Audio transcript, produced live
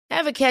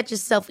Ever catch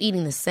yourself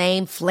eating the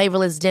same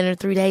flavorless dinner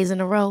 3 days in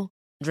a row?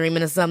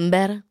 Dreaming of something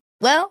better?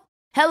 Well,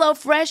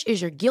 HelloFresh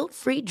is your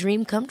guilt-free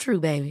dream come true,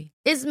 baby.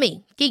 It's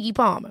me, Keke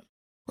Palmer.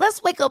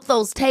 Let's wake up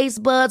those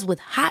taste buds with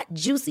hot,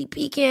 juicy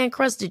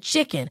pecan-crusted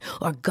chicken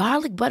or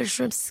garlic butter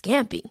shrimp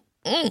scampi.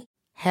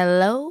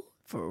 Hello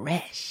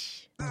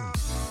Fresh.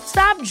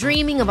 Stop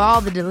dreaming of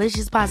all the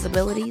delicious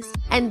possibilities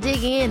and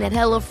dig in at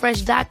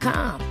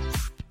HelloFresh.com.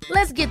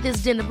 Let's get this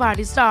dinner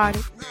party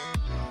started.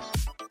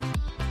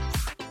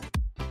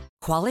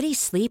 Quality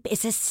sleep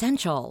is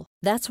essential.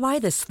 That's why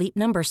the Sleep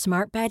Number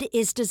Smart Bed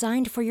is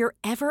designed for your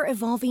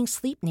ever-evolving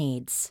sleep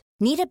needs.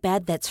 Need a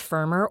bed that's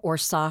firmer or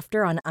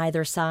softer on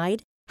either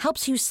side?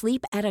 Helps you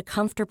sleep at a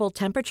comfortable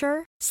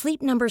temperature?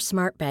 Sleep Number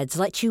Smart Beds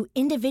let you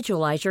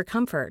individualize your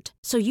comfort,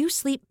 so you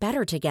sleep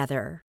better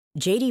together.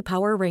 J.D.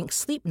 Power ranks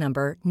Sleep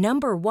Number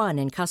number 1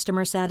 in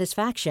customer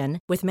satisfaction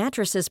with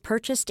mattresses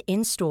purchased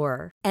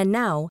in-store. And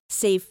now,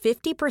 save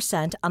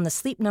 50% on the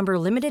Sleep Number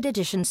Limited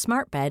Edition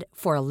Smart Bed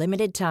for a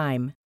limited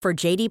time. For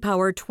J.D.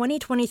 Power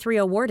 2023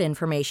 award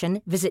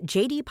information, visit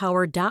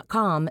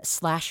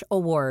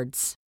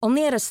jdpower.com/awards.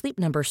 Only at a Sleep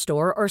Number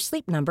store or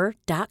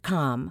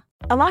sleepnumber.com.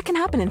 A lot can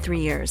happen in 3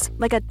 years,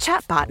 like a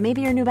chatbot may be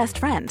your new best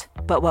friend.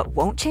 But what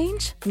won't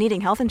change?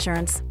 Needing health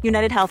insurance.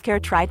 United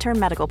Healthcare Tri-Term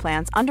Medical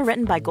Plans,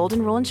 underwritten by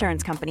Golden Rule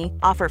Insurance Company,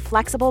 offer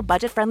flexible,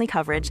 budget-friendly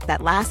coverage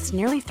that lasts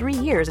nearly 3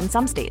 years in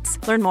some states.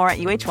 Learn more at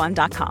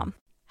uh1.com.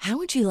 How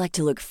would you like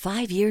to look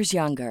 5 years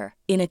younger?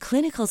 In a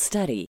clinical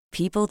study,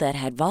 people that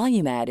had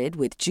volume added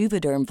with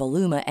Juvederm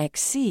Voluma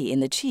XC in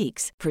the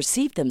cheeks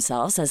perceived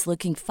themselves as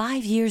looking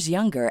 5 years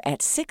younger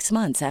at 6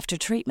 months after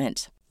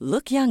treatment.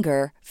 Look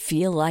younger,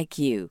 feel like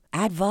you.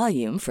 Add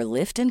volume for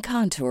lift and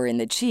contour in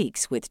the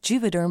cheeks with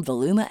Juvederm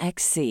Voluma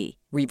XC.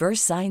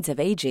 Reverse signs of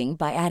aging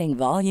by adding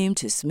volume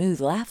to smooth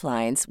laugh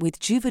lines with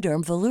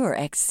Juvederm Volure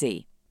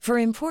XC. For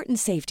important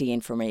safety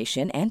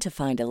information and to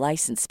find a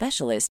licensed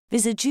specialist,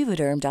 visit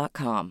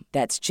Juvederm.com.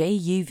 That's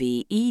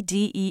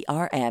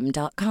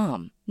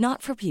JUVEDERM.com.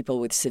 Not for people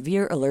with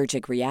severe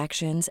allergic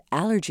reactions,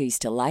 allergies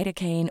to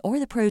lidocaine, or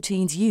the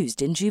proteins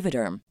used in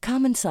Juvederm.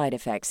 Common side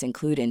effects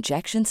include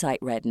injection site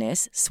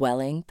redness,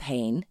 swelling,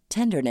 pain,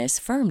 tenderness,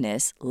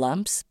 firmness,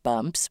 lumps,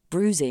 bumps,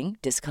 bruising,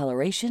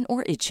 discoloration,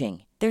 or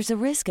itching. There's a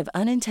risk of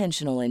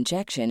unintentional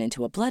injection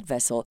into a blood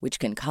vessel, which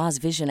can cause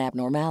vision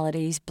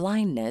abnormalities,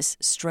 blindness,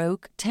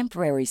 stroke,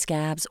 temporary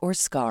scabs, or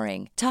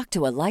scarring. Talk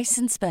to a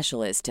licensed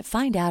specialist to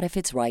find out if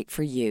it's right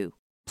for you.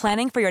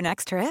 Planning for your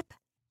next trip?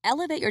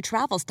 Elevate your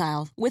travel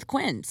style with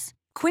Quince.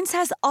 Quince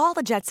has all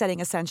the jet-setting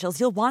essentials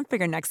you'll want for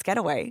your next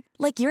getaway,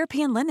 like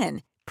European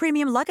linen,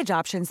 premium luggage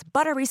options,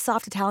 buttery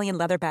soft Italian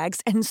leather bags,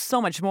 and so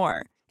much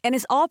more. And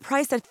is all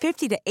priced at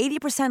 50 to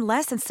 80%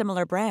 less than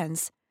similar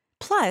brands.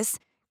 Plus,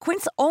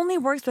 Quince only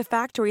works with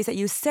factories that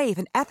use safe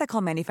and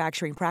ethical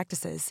manufacturing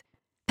practices.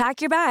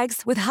 Pack your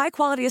bags with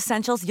high-quality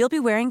essentials you'll be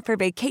wearing for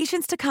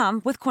vacations to come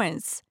with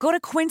Quince. Go to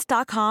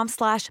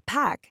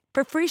quince.com/pack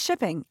for free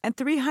shipping and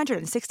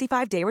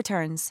 365-day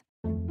returns.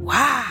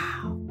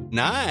 Wow.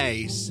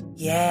 Nice.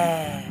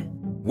 Yeah.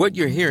 What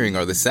you're hearing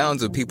are the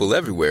sounds of people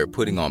everywhere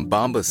putting on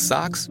Bombas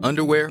socks,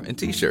 underwear, and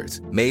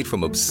T-shirts made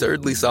from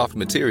absurdly soft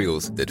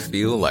materials that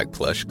feel like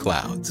plush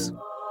clouds.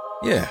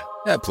 Yeah,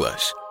 that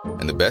plush.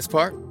 And the best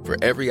part?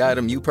 For every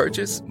item you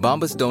purchase,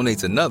 Bombas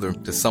donates another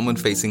to someone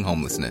facing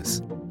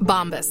homelessness.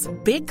 Bombas.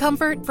 Big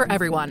comfort for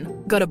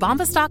everyone. Go to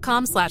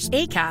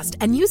bombas.com/ACAST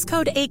and use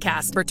code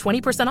ACAST for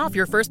 20% off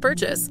your first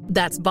purchase.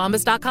 That's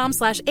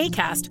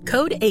bombas.com/ACAST.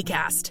 Code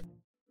ACAST.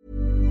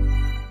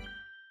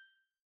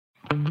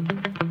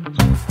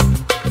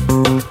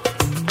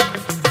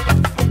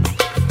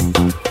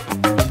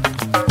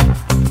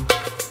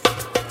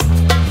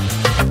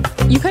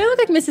 You kind of look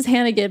like Mrs.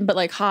 Hannigan, but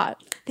like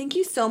hot. Thank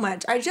you so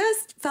much. I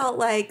just felt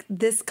like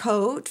this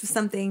coat was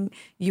something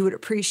you would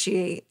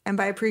appreciate. And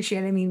by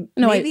appreciate, I mean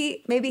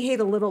maybe hate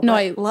a little, no, but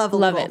I love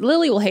it.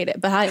 Lily will hate it,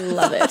 but I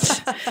love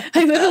it.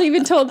 I literally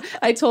even told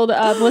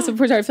Melissa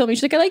before we started filming,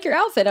 she's like, I like your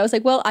outfit. I was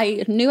like, well,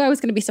 I knew I was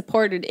going to be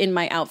supported in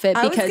my outfit.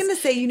 I because was going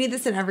to say, you need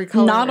this in every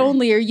color. Not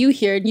only are you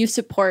here and you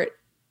support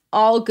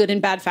all good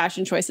and bad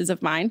fashion choices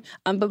of mine.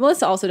 But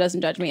Melissa also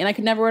doesn't judge me. And I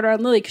could never order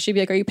on Lily because she'd be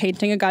like, are you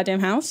painting a goddamn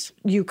house?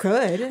 You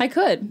could. I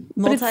could.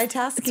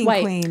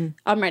 Multitasking queen.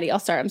 I'm ready. I'll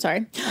start. I'm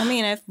sorry. I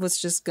mean, I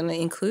was just going to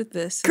include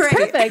this. Great.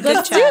 Perfect.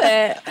 Let's do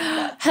it.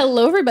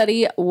 Hello,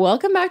 everybody.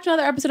 Welcome back to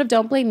another episode of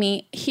Don't Blame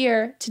Me.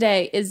 Here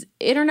today is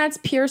internet's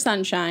pure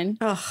sunshine,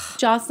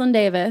 Jocelyn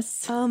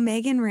Davis. Oh,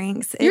 Megan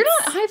Rinks. You're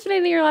not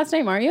hyphenating your last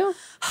name, are you?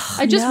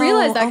 I just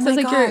realized that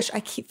because I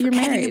keep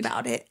forgetting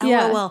about it.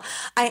 Yeah. Well,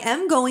 I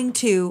am going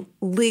to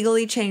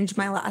legally change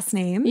my last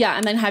name. Yeah,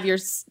 and then have your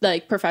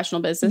like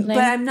professional business name.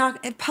 But I'm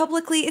not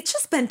publicly. It's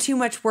just been too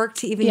much work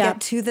to even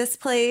get to this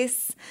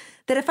place.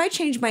 That if I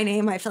change my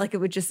name, I feel like it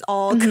would just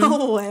all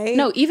go away.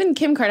 No, even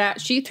Kim Kardashian,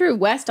 she threw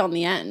West on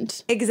the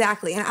end.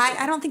 Exactly. And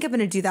I don't think I'm going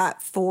to do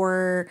that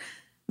for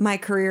my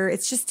career.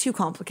 It's just too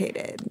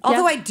complicated.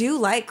 Although I do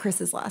like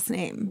Chris's last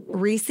name,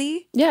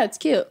 Reese. Yeah, it's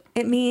cute.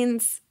 It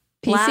means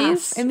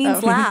Pisces? It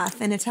means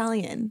laugh in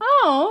Italian.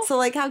 Oh. So,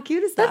 like, how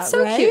cute is that? That's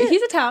so right? cute.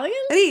 He's Italian?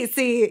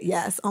 See,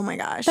 yes. Oh my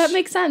gosh. That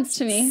makes sense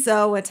to me.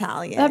 So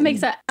Italian. That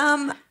makes sense.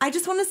 I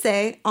just want to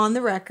say on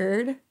the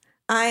record,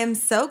 I am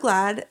so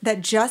glad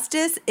that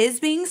justice is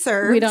being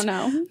served. We don't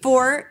know.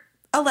 For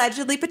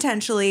allegedly,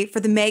 potentially, for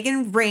the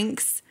Megan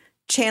Rinks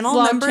channel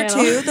vlog number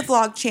channel. 2, the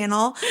vlog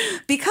channel,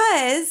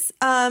 because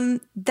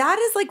that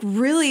is like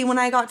really when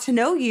I got to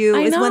know you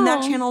is when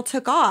that channel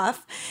took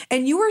off,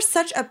 and you were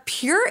such a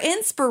pure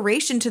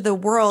inspiration to the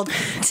world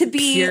to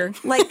be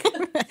like,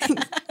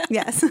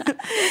 yes,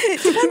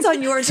 it depends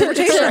on your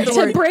interpretation of the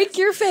word. To break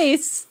your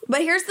face.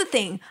 But here's the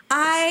thing,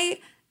 I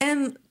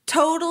am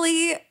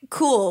totally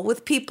cool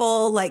with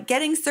people like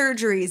getting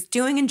surgeries,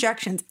 doing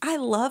injections. I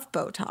love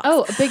Botox.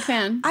 Oh, a big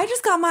fan. I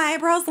just got my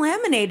eyebrows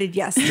laminated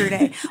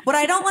yesterday. What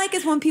I don't like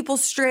is when people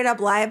straight up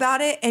lie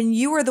about it, and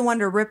you are the one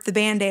to rip the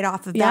Band-Aid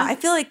off of that. I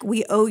feel like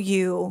we owe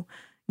you.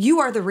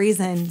 You are the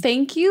reason.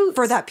 Thank you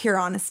for that pure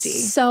honesty.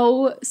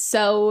 So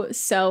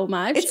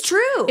much. It's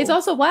true. It's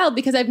also wild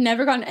because I've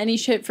never gotten any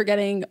shit for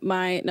getting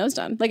my nose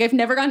done. Like, I've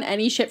never gotten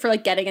any shit for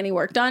like getting any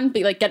work done.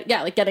 But like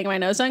getting my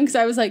nose done, because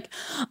I was like,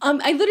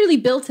 I literally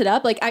built it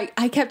up. Like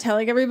I kept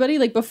telling everybody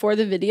like before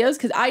the videos,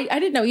 because I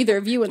didn't know either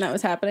of you when that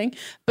was happening,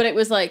 but it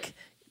was like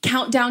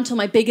countdown till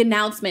my big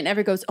announcement.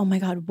 Everybody goes, oh my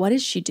God, what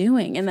is she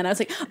doing? And then I was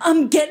like,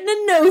 I'm getting a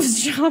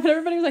nose job. And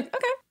everybody was like,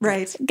 okay.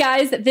 Right.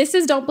 Guys, this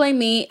is Don't Blame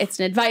Me. It's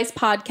an advice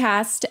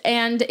podcast.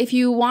 And if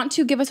you want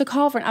to give us a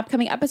call for an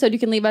upcoming episode, you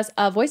can leave us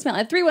a voicemail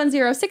at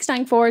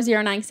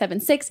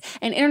 310-694-0976.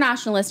 And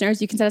international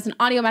listeners, you can send us an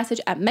audio message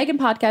at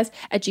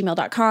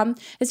meganpodcast@gmail.com.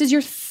 This is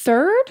your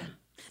third?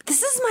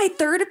 This is my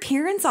third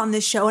appearance on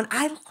this show, and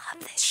I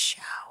love this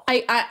show.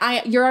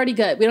 You're already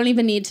good. We don't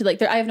even need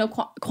to I have no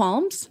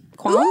qualms.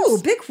 Ooh,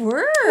 big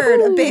word.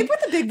 A babe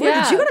with a big word.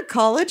 Yeah. Did you go to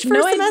college for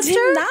a semester? I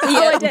did not.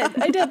 Oh,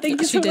 I did.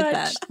 Thank you so did much.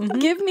 That. Mm-hmm.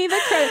 Give me the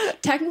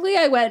credit. Technically,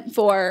 I went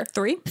for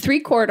 3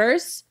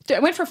 quarters. I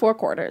went for 4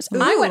 quarters.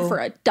 Ooh. I went for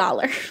 $1.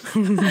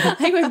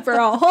 I went for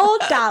a whole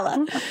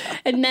 $1.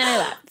 And then I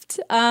left.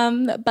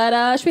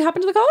 But should we hop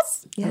into the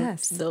calls?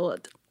 Yes. Do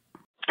it.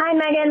 Hi,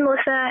 Megan,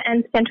 Melissa,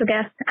 and potential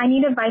guests. I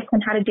need advice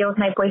on how to deal with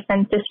my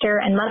boyfriend's sister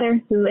and mother,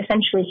 who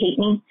essentially hate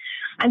me.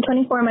 I'm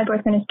 24, my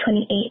boyfriend is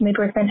 28. My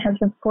boyfriend has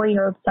a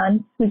 4-year-old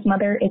son, whose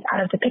mother is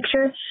out of the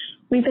picture.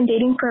 We've been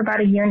dating for about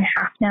 1.5 years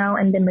now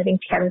and been living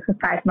together for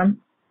 5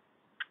 months.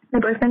 My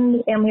boyfriend and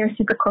his family are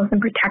super close and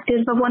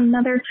protective of one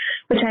another,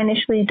 which I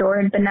initially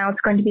adored, but now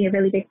it's going to be a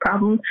really big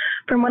problem.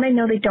 From what I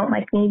know, they don't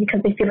like me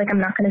because they feel like I'm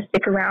not going to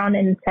stick around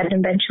and instead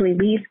eventually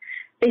leave.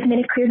 They've made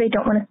it clear they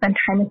don't want to spend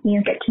time with me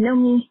or get to know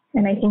me,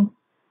 and I think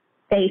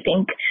they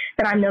think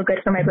that I'm no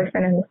good for my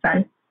boyfriend and his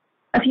son.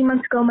 A few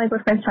months ago, my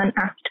boyfriend's son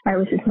asked if I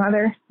was his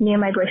mother. Me and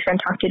my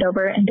boyfriend talked it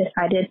over and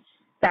decided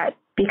that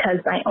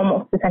because I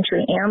almost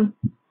essentially am,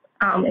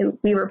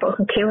 we were both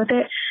okay with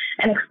it,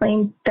 and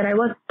explained that I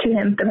was to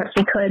him the best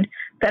we could,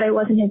 that I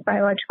wasn't his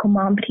biological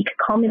mom, but he could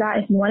call me that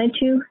if he wanted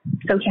to,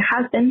 so he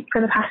has been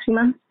for the past few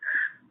months.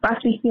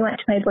 Last week, we went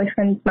to my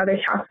boyfriend's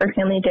mother's house for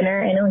family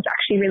dinner, and it was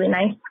actually really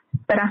nice.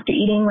 But after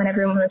eating, when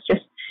everyone was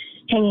just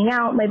hanging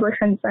out, my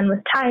boyfriend's son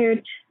was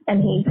tired,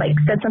 and he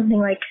said something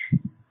like,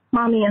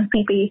 "Mommy, I'm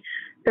sleepy."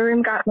 The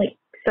room got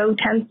so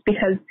tense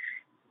because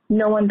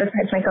no one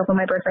besides myself and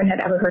my boyfriend had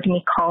ever heard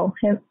him call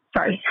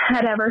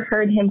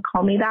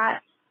me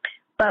that.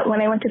 But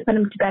when I went to put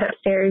him to bed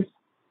upstairs,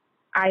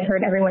 I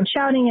heard everyone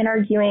shouting and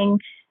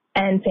arguing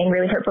and saying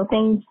really hurtful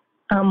things.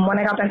 When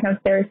I got back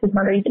downstairs, his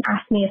mother even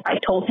asked me if I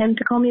told him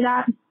to call me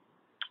that.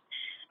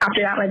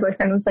 After that, my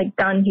boyfriend was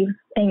done. He was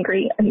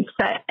angry and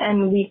upset,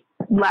 and we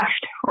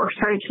left or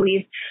started to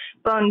leave.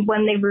 But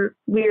when we were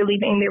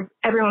leaving,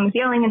 everyone was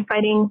yelling and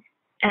fighting,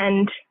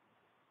 and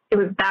it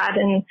was bad.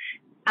 And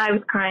I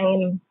was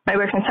crying, and my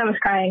boyfriend's son was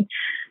crying,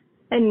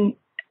 and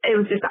it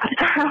was just bad.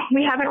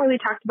 We haven't really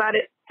talked about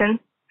it since.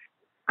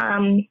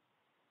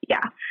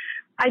 Yeah,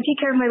 I take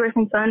care of my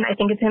boyfriend's son. I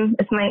think of him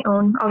as my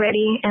own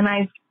already, and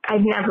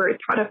I've never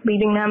thought of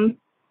leaving them.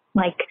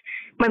 My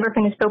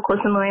boyfriend is so close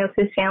and loyal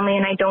to his family,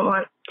 and I don't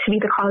want to be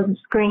the cause of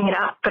screwing it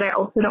up, but I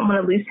also don't want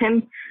to lose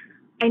him.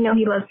 I know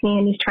he loves me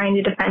and he's trying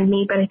to defend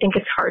me, but I think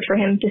it's hard for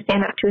him to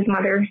stand up to his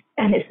mother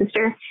and his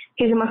sister.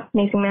 He's the most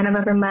amazing man I've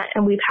ever met,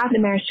 and we've had the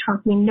marriage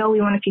talk. We know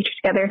we want a future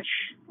together,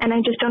 and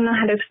I just don't know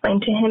how to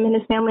explain to him and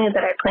his family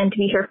that I plan to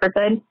be here for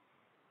good.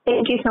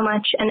 Thank you so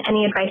much, and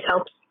any advice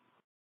helps.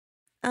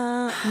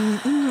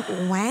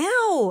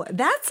 Wow,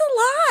 that's a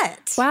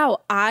lot.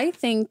 Wow, I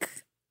think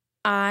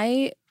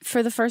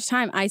for the first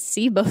time, I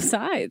see both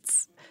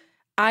sides.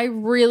 I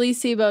really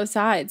see both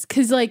sides.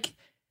 Because, I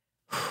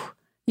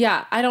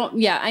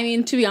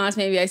mean, to be honest,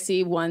 maybe I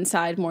see one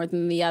side more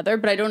than the other,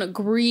 but I don't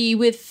agree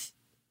with,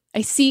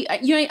 I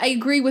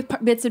agree with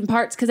bits and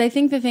parts, because I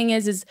think the thing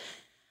is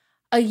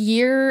 1.5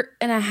 years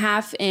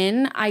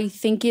in, I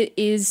think it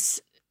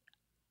is,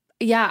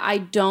 I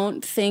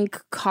don't think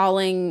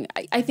I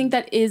think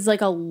that is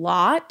a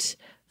lot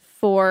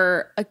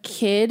for a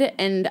kid,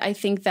 and I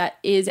think that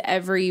is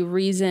every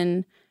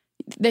reason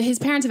that his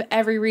parents have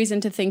every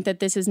reason to think that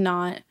this is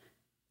not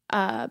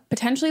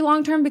potentially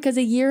long-term, because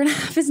a year and a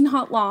half is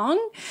not long.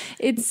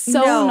 It's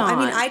so not. I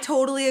mean, I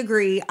totally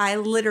agree. I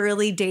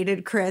literally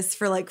dated Chris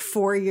for like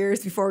 4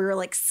 years before we were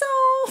like,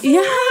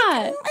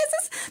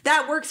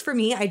 that works for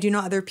me. I do know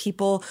other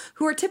people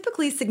who are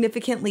typically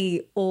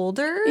significantly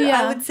older.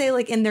 I would say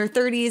like in their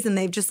 30s, and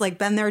they've just like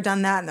been there,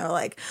 done that. And they're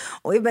like,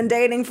 we've been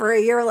dating for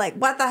a year. Like,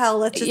 what the hell?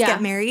 Let's just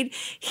get married.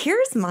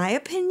 Here's my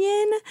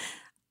opinion.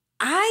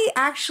 I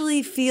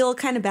actually feel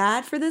kind of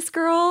bad for this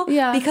girl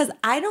because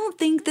I don't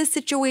think this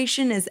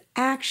situation is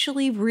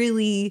actually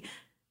really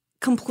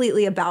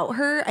completely about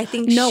her. I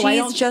think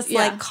she's just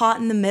like caught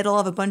in the middle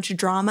of a bunch of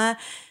drama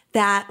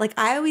that, like,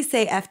 I always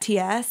say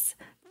FTS,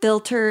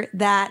 filter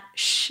that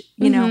I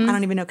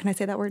don't even know. Can I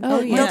say that word? Oh,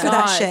 yeah. Filter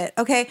that shit.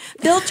 Okay.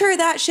 Filter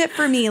that shit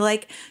for me.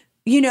 Like,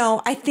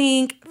 I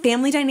think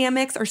family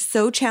dynamics are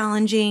so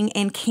challenging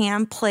and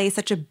can play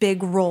such a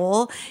big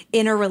role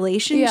in a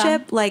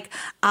relationship. Yeah. Like,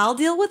 I'll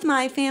deal with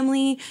my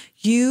family,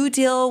 you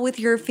deal with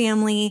your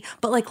family,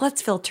 but like,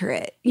 let's filter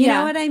it. You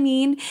know what I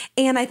mean?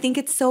 And I think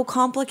it's so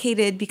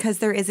complicated because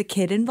there is a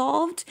kid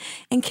involved,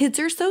 and kids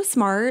are so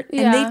smart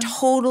and they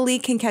totally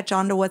can catch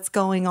on to what's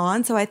going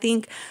on. So I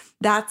think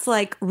that's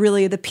like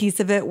really the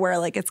piece of it where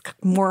like it's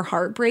more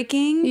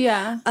heartbreaking.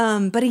 Yeah.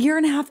 But a year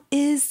and a half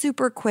is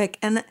super quick.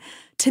 And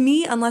to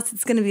me, unless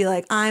it's going to be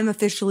like, I'm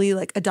officially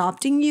like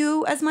adopting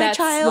you as my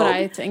child. That's what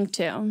I think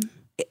too.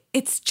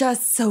 It's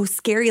just so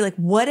scary. Like,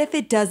 what if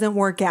it doesn't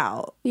work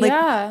out? Like,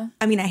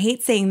 I mean, I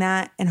hate saying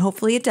that, and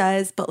hopefully it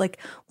does, but like,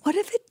 what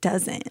if it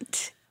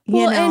doesn't?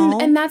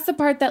 And that's the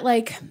part that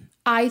like,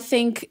 I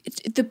think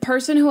the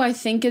person who I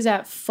think is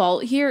at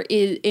fault here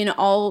is, in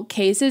all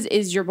cases,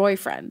 is your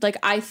boyfriend. Like,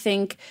 I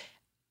think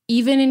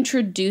even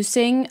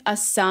introducing a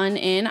son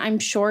in, I'm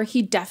sure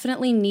he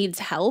definitely needs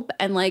help,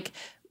 and like,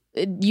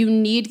 you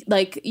need,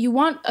 like, you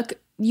want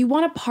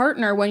a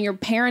partner when you're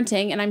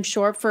parenting. And I'm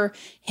sure for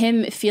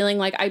him feeling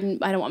like I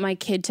don't want my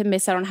kid to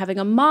miss out on having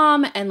a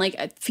mom, and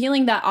like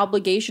feeling that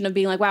obligation of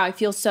being like, wow, I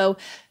feel so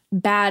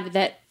bad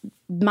that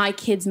my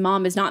kid's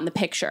mom is not in the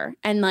picture.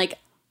 And like,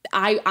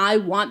 I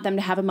want them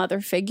to have a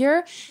mother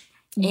figure.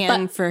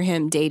 And for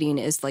him, dating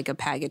is like a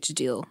package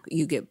deal.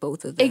 You get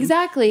both of them.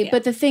 Exactly. Yeah.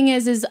 But the thing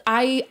is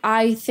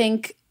I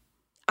think,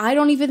 I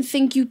don't even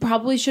think you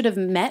probably should have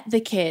met the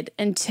kid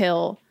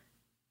until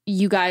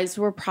you guys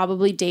were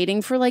probably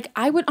dating for like,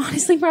 I would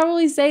honestly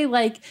probably say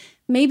like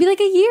maybe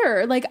like a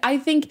year. Like, I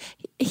think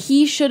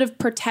he should have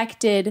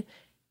protected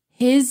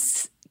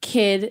his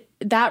kid,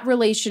 that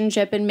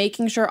relationship, and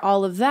making sure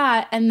all of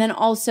that. And then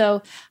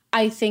also,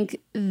 I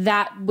think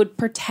that would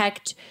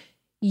protect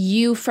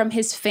you from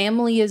his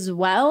family as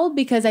well,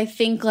 because I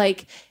think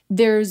like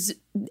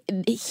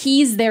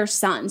he's their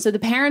son. So the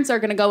parents are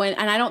going to go in,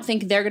 and I don't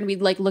think they're going to be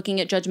like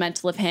looking at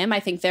judgmental of him. I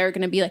think they're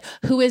going to be like,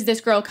 who is this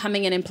girl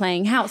coming in and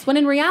playing house? When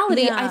in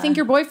reality, I think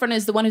your boyfriend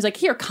is the one who's like,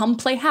 here, come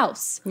play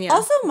house. Yeah.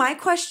 Also, my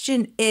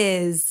question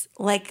is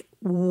like,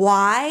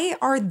 why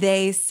are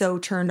they so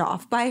turned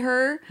off by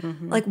her?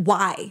 Mm-hmm. Like,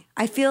 why?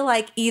 I feel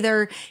like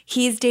either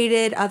he's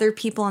dated other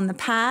people in the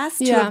past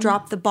who have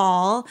dropped the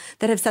ball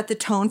that have set the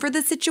tone for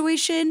the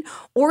situation,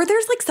 or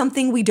there's like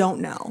something we don't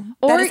know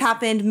that has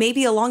happened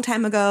maybe a long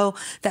time ago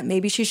that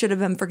maybe she should have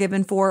been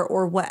forgiven for,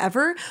 or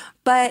whatever.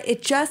 But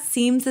it just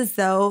seems as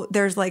though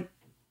there's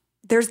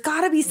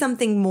got to be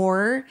something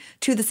more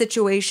to the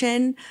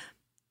situation.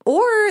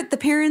 Or the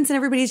parents and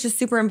everybody's just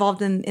super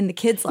involved in the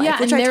kid's life,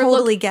 which I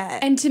totally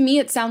get. And to me,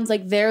 it sounds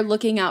like they're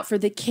looking out for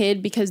the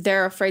kid because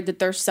they're afraid that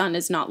their son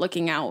is not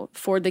looking out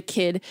for the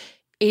kid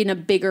in a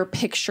bigger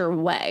picture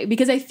way.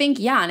 Because I think,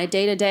 on a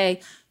day-to-day,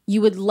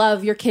 you would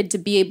love your kid to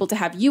be able to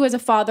have you as a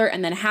father,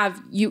 and then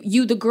have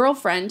you the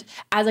girlfriend,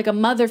 as like a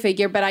mother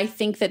figure. But I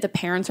think that the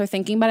parents are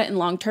thinking about it in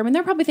long term, and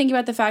they're probably thinking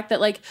about the fact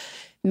that like,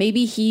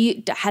 maybe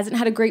he hasn't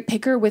had a great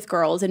picker with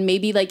girls, and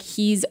maybe like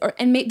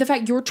the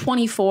fact you're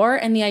 24,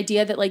 and the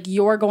idea that like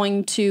you're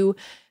going to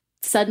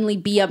suddenly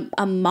be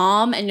a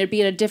mom and you'd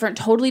be at a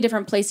totally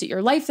different place at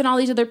your life than all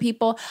these other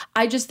people.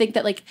 I just think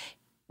that like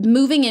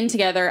moving in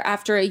together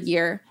after a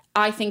year,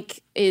 I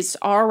think is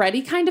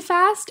already kind of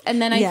fast.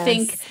 And then I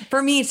think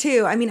for me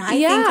too, I mean, I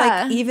think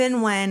like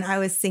even when I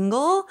was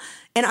single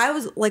and I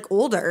was like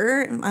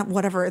older,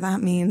 whatever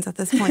that means at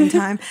this point in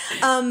time.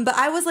 But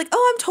I was like,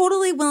 I'm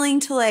totally willing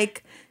to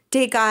like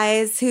date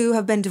guys who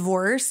have been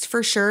divorced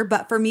for sure.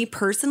 But for me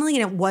personally,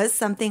 and it was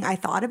something I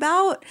thought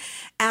about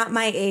at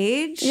my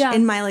age,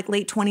 in my like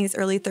late 20s,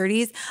 early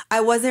 30s,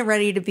 I wasn't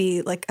ready to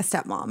be like a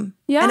stepmom.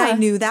 Yeah. And I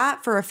knew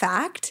that for a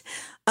fact.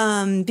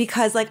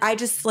 Because like I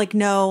just like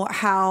know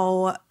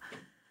how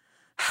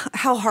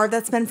hard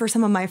that's been for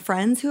some of my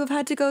friends who have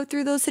had to go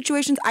through those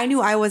situations. I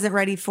knew I wasn't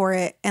ready for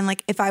it. And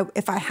like if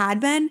I had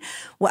been,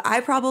 what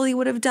I probably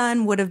would have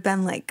done would have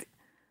been like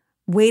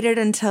waited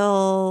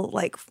until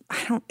like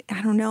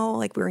I don't know,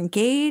 like we were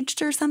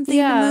engaged or something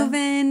to move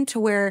in, to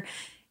where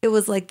it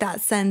was like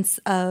that sense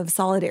of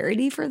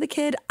solidarity for the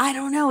kid. I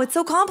don't know. It's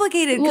so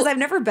complicated because I've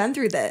never been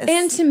through this.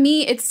 And to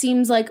me, it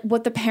seems like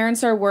what the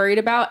parents are worried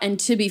about, and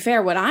to be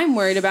fair, what I'm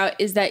worried about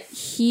is that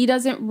he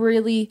doesn't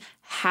really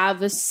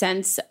have a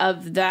sense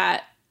of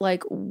that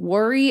like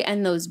worry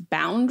and those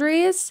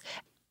boundaries,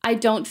 I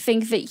don't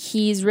think that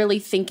he's really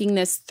thinking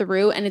this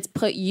through, and it's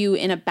put you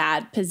in a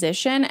bad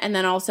position. And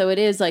then also it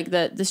is like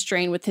the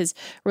strain with his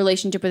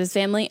relationship with his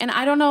family. And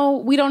I don't know,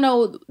 we don't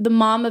know, the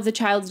mom of the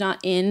child's not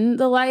in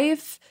the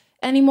life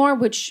anymore,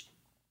 which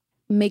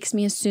makes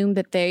me assume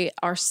that they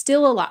are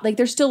still alive. Like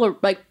they're still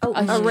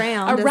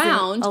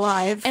around,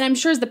 alive. And I'm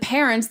sure as the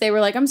parents, they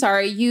were like, I'm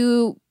sorry,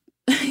 you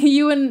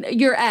and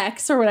your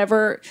ex or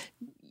whatever,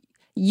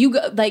 you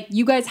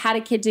guys had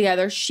a kid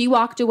together. She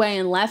walked away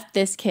and left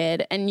this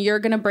kid, and you're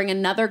going to bring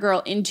another girl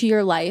into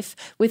your life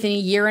within a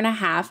year and a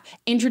half,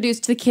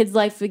 introduced to the kid's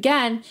life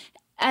again.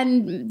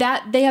 And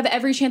that they have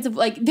every chance of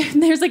like,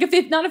 there's like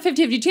not a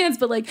 50-50 chance,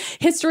 but like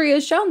history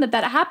has shown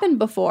that happened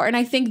before. And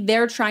I think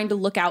they're trying to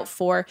look out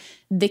for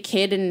the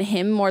kid and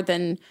him more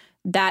than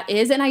that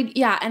is. And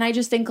I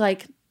just think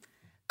like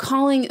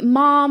calling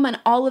mom and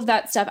all of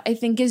that stuff, I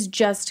think is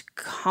just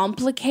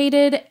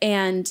complicated.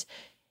 And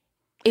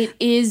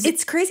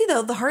it's crazy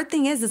though. The hard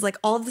thing is like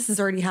all of this has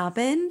already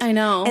happened. I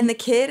know. And the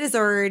kid is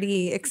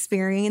already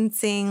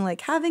experiencing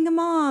like having a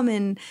mom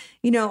and,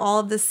 you know, all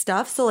of this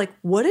stuff. So like,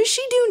 what does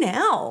she do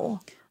now?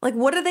 Like,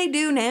 what do they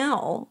do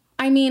now?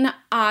 I mean,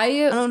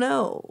 I don't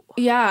know.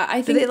 Yeah,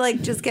 I think do they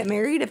like just get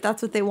married if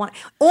that's what they want?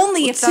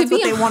 Only if that's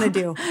what they want to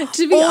do.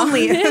 To be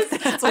only honest,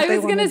 if that's what I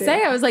was gonna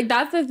say, I was like,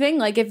 that's the thing.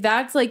 Like, if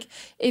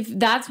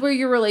that's where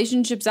your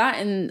relationship's at,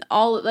 and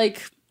all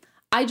like.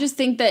 I just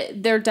think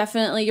that they're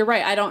definitely, you're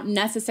right. I don't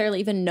necessarily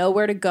even know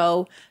where to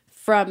go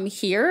from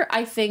here.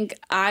 I think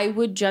I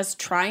would just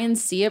try and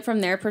see it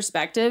from their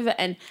perspective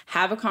and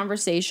have a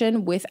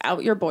conversation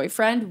without your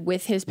boyfriend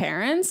with his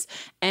parents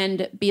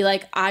and be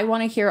like, I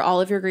want to hear all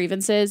of your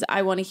grievances.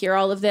 I want to hear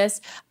all of this.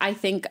 I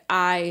think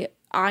I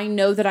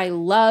know that I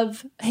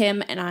love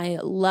him and I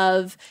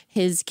love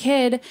his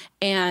kid,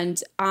 and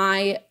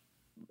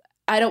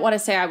I don't want to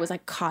say I was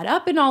like caught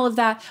up in all of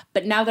that,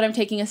 but now that I'm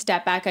taking a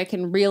step back, I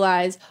can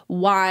realize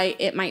why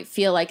it might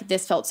feel like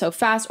this felt so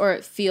fast, or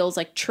it feels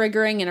like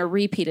triggering in a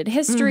repeated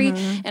history.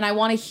 Mm-hmm. And I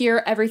want to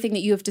hear everything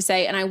that you have to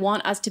say. And I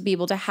want us to be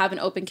able to have an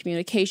open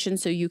communication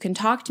so you can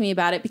talk to me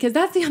about it, because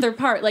that's the other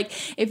part. Like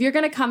if you're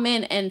going to come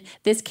in and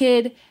this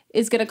kid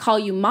is going to call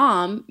you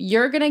mom,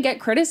 you're going to get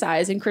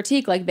criticized and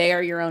critiqued like they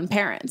are your own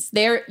parents.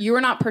 You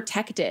are not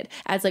protected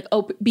as like,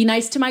 oh, be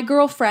nice to my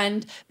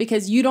girlfriend,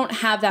 because you don't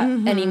have that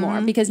anymore,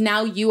 because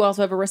now you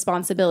also have a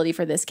responsibility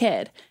for this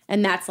kid.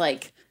 And that's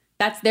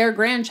their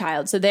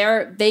grandchild. So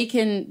they're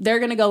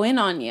going to go in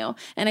on you.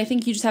 And I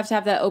think you just have to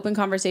have that open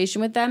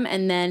conversation with them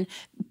and then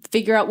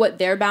figure out what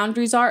their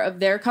boundaries are of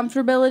their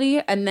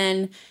comfortability. And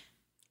then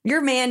your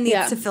man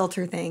needs to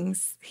filter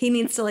things. He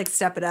needs to like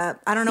step it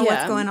up. I don't know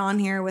what's going on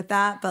here with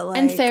that, but like,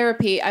 and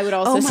therapy, I would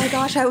also say. Oh my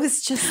gosh,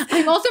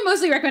 I'm also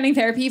mostly recommending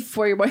therapy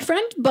for your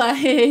boyfriend, but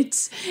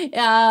and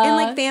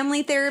like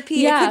family therapy.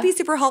 Yeah. It could be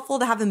super helpful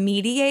to have a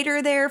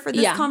mediator there for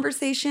this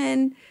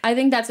conversation. I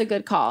think that's a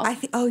good call.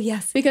 Oh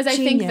yes. Because I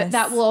think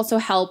that will also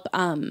help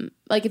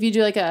like if you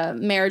do like a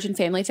marriage and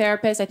family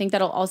therapist, I think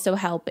that'll also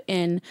help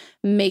in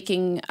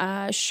making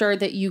sure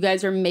that you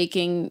guys are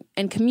making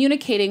and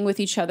communicating with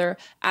each other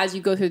as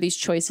you go through these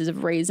choices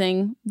of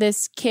raising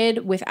this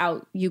kid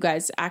without you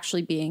guys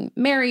actually being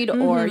married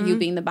or you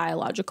being the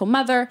biological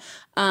mother.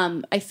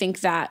 I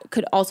think that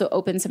could also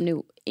open some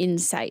new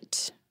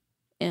insight,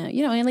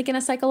 you know, like in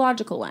a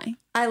psychological way.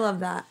 I love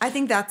that. I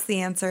think that's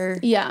the answer.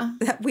 Yeah.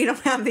 We don't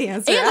have the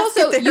answer. And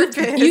also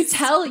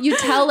you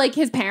tell like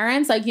his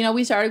parents, like, you know,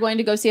 we started going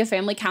to go see a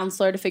family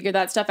counselor to figure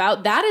that stuff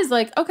out. That is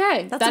like,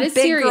 okay, that's a big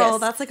serious. Girl.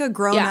 That's like a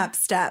grown up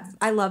step.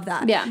 I love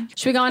that. Yeah.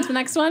 Should we go on to the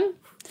next one?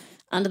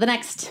 On to the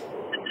next.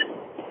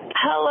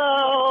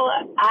 Hello.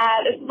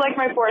 This is like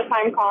my fourth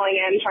time calling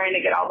in, trying to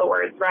get all the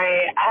words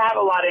right. I have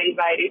a lot of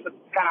anxiety, so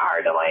it's kind of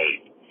hard to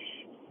like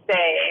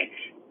say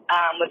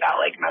without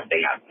like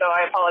messing up. So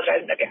I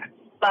apologize in advance.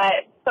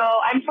 But so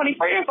I'm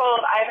 24 years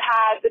old. I've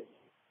had this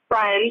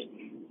friend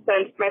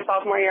since my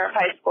sophomore year of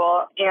high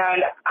school,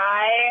 and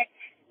I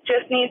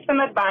just need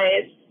some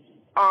advice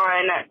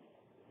on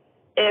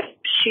if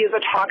she's a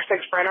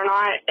toxic friend or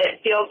not. It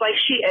feels like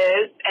she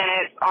is, and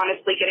it's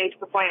honestly getting to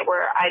the point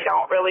where I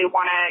don't really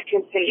want to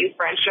continue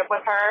friendship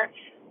with her.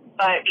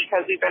 But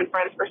because we've been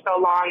friends for so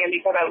long and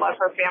because I love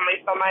her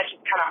family so much,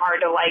 it's kind of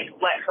hard to like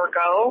let her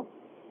go.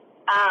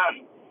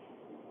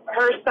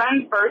 Her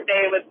son's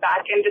birthday was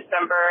back in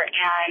December,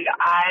 and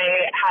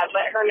I had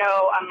let her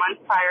know a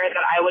month prior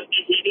that I would be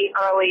leaving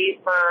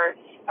early for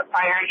a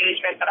prior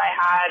engagement that I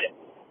had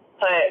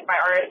put my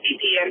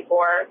RSVP in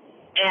for.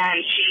 And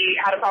she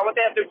had a problem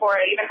with it before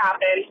it even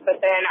happened.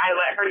 But then I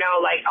let her know,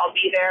 like, I'll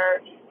be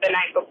there the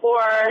night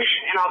before,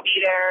 and I'll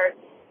be there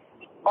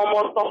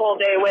almost the whole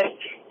day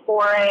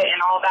for it and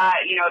all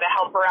that, you know, to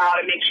help her out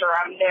and make sure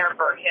I'm there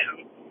for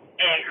him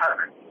and her.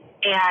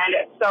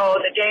 And so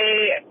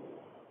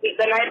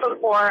the night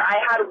before,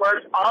 I had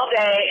worked all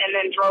day and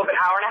then drove an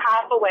hour and a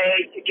half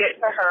away to get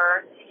to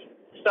her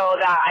so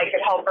that I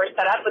could help her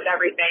set up with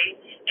everything.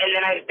 And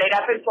then I stayed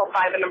up until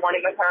 5 in the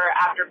morning with her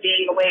after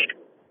being awake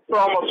for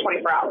almost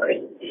 24 hours.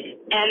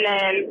 And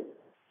then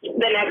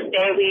the next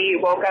day we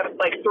woke up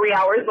like 3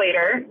 hours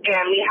later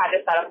and we had to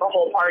set up a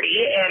whole party,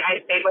 and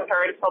I stayed with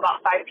her until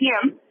about 5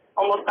 p.m.,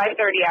 almost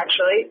 5:30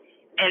 actually,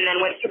 and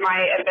then went to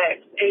my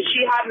evict. And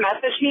she had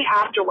messaged me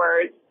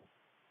afterwards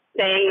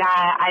saying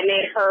that I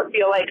made her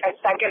feel like a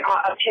second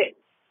option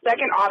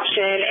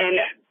and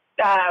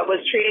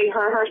was treating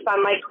her and her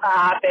son like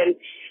crap. And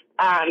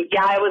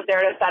yeah, I was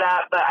there to set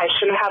up, but I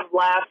shouldn't have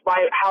left.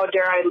 Why? How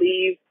dare I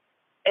leave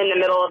in the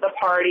middle of the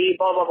party?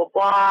 Blah blah blah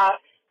blah.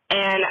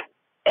 And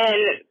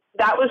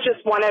that was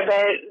just one of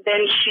it.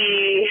 Then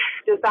she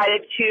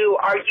decided to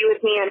argue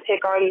with me and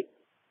pick on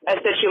a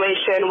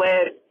situation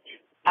with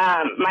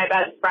my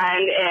best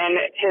friend and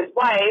his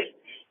wife,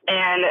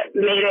 and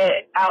made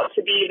it out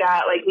to be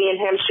that like me and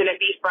him shouldn't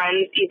be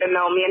friends, even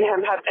though me and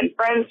him have been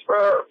friends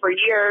for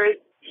years,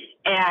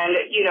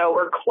 and you know,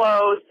 we're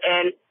close.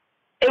 And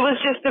it was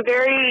just a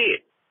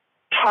very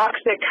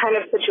toxic kind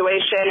of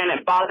situation, and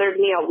it bothered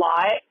me a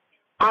lot.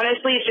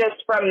 Honestly,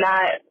 just from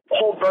that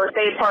whole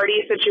birthday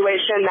party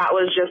situation, that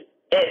was just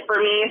it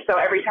for me. So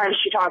every time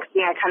she talks to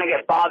me, I kind of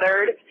get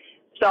bothered.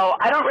 So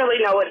I don't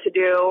really know what to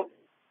do.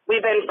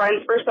 We've been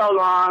friends for so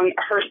long.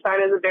 Her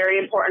son is a very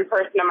important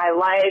person in my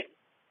life.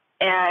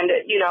 And,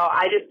 you know,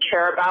 I just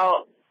care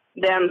about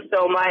them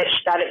so much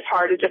that it's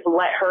hard to just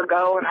let her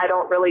go. And I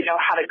don't really know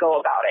how to go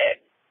about it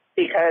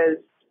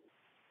because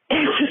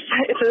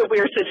it's a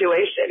weird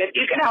situation. If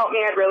you can help me,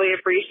 I'd really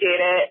appreciate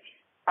it.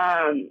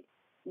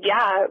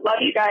 Yeah, love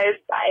you guys.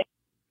 Bye.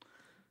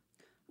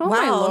 Oh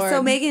wow.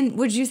 So Megan,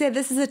 would you say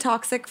this is a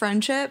toxic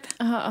friendship?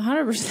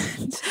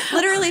 100%.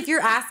 Literally, if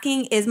you're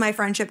asking, is my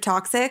friendship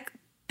toxic?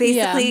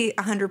 Basically,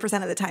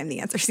 100% of the time, the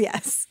answer is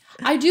yes.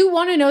 I do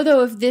want to know,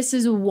 though, if this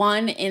is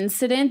one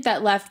incident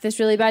that left this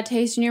really bad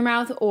taste in your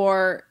mouth,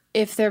 or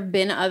if there have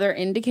been other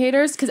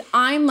indicators. Because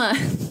I'm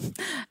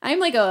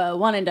like a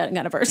one and done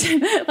kind of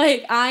person.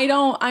 Like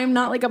I'm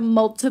not like a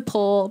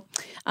multiple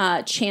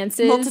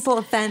chances. Multiple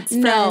offense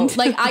friend. No,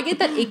 like I get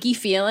that icky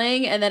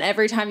feeling, and then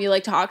every time you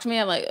like talk to me,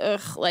 I'm like,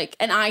 ugh, like,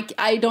 and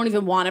I don't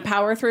even want to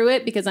power through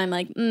it because I'm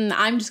like,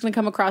 I'm just gonna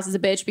come across as a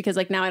bitch because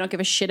like now I don't give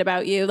a shit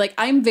about you. Like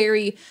I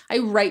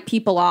write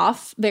people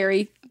off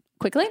very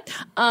quickly.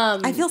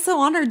 I feel so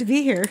honored to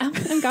be here. Oh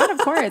my God, of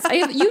course.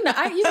 You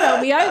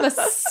know me. I have a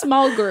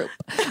small group.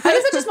 I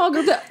have such a small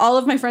group that all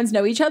of my friends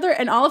know each other,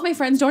 and all of my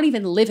friends don't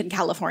even live in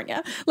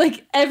California.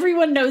 Like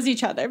everyone knows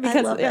each other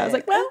because I was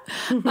like, well,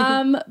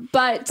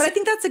 but I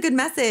think that's a good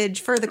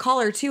message for the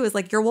caller too. Is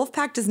like your wolf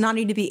pack does not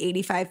need to be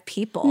 85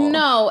 people.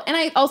 No, and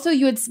I also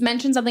you had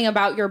mentioned something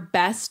about your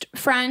best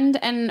friend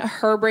and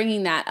her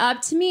bringing that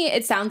up to me.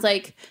 It sounds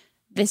like.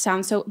 This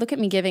sounds so, look at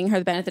me giving her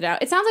the benefit of the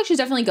doubt. It sounds like she's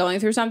definitely going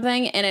through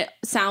something, and it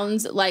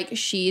sounds like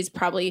she's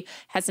probably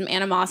has some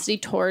animosity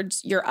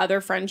towards your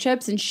other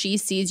friendships, and she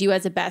sees you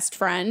as a best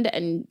friend,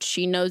 and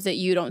she knows that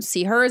you don't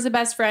see her as a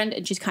best friend,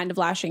 and she's kind of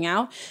lashing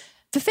out.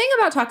 The thing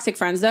about toxic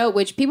friends, though,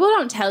 which people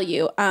don't tell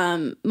you,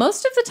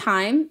 most of the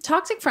time,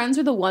 toxic friends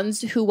are the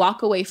ones who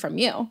walk away from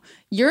you.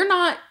 You're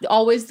not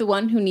always the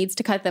one who needs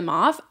to cut them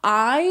off.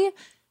 I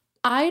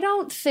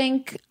don't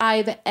think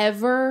I've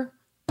ever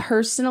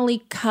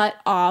personally cut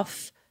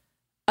off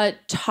a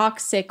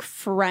toxic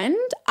friend.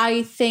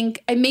 I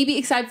think, maybe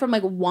aside from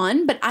like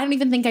one, but I don't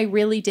even think I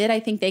really did. I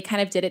think they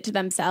kind of did it to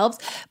themselves.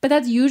 But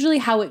that's usually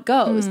how it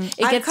goes.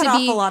 I've cut off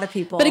a lot of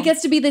people. But it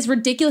gets to be this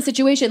ridiculous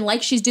situation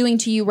like she's doing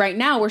to you right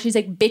now, where she's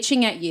like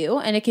bitching at you.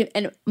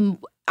 And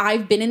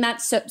I've been in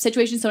that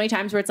situation so many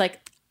times where it's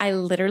like, I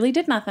literally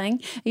did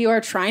nothing. You are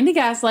trying to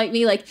gaslight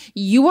me. Like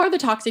you are the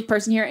toxic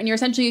person here, and you're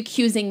essentially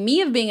accusing me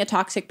of being a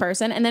toxic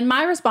person. And then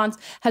my response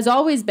has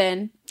always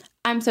been,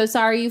 I'm so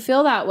sorry you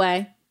feel that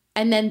way.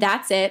 And then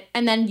that's it.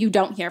 And then you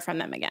don't hear from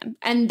them again.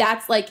 And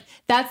that's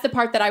the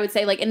part that I would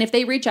say, like, and if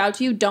they reach out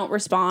to you, don't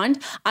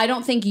respond. I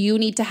don't think you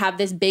need to have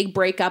this big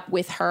breakup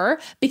with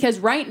her, because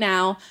right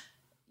now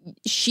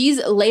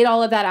she's laid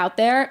all of that out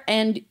there,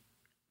 and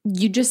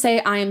you just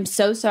say, I am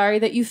so sorry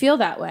that you feel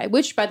that way,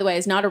 which, by the way,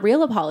 is not a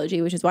real apology,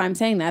 which is why I'm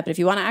saying that. But if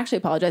you want to actually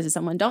apologize to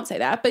someone, don't say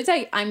that. But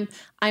say, I'm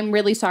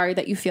really sorry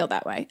that you feel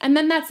that way. And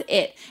then that's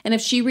it. And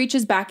if she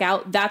reaches back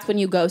out, that's when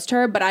you ghost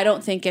her. But I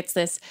don't think it's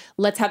this,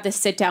 let's have this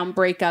sit down,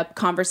 breakup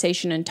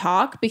conversation and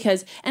talk.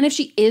 And if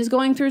she is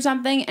going through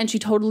something and she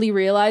totally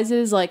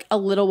realizes like a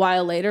little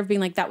while later of being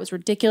like, that was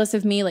ridiculous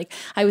of me, like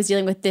I was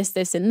dealing with this,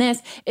 this, and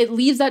this, it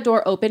leaves that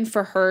door open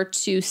for her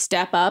to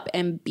step up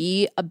and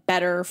be a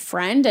better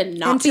friend and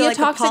not to like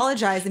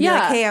apologize and be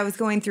like, hey, I was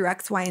going through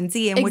X, Y, and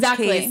Z, in which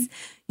case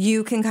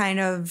you can kind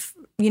of,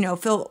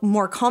 feel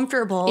more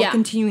comfortable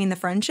continuing the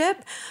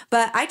friendship.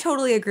 But I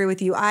totally agree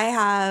with you. I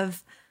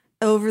have,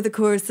 over the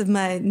course of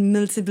my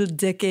multiple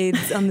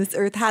decades on this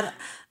earth, had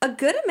a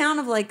good amount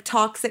of like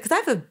toxic, because I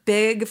have a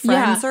big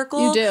friend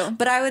circle. You do.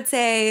 But I would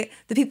say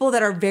the people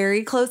that are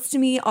very close to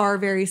me are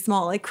very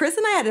small. Like Chris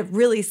and I had a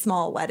really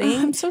small wedding.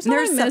 I'm so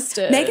sorry I missed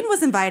it. Megan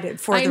was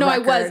invited for the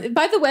record. I was.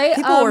 By the way,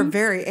 people were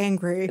very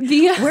angry.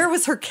 Where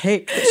was her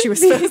cake that she was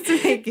supposed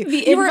to make?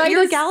 You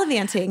were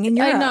gallivanting in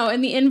Europe. I know.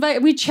 And the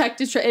invite, we checked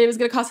it was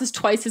going to cost us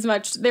twice as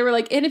much. They were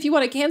like, and if you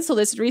want to cancel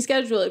this and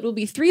reschedule it will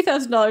be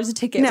 $3,000 a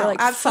ticket. No, we're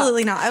like,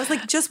 absolutely not. I was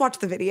like, just watch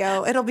the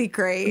video. It'll be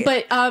great.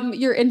 But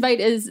your invite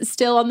is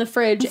still on the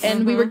fridge,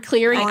 and we were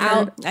clearing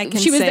out.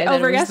 She was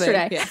over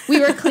yesterday. Yeah. We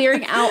were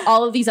clearing out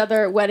all of these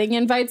other wedding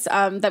invites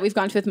that we've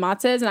gone to with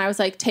Matzah's, and I was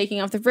like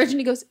taking off the fridge, and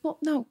he goes, "Well,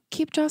 no,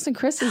 keep Joss and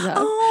Chris's up."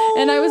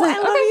 And I was like, I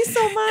love you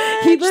so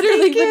much. He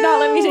literally would not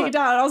let me take it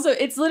down. Also,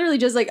 it's literally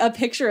just like a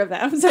picture of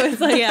them. So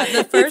it's like,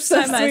 the first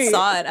time I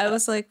saw it, I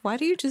was like, why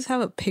do you just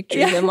have a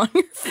picture of them on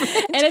your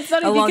fridge? And it's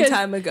funny a long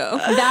time ago.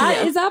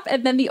 That is up,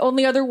 and then the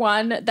only other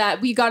one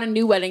that we got a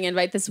new wedding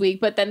invite this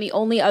week, but then the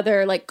only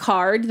other like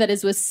card that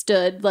has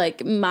withstood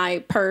like my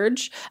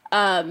purge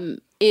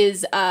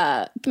is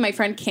my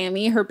friend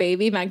Cammie, her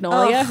baby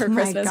Magnolia, her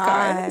Christmas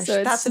card.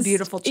 So that's a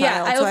beautiful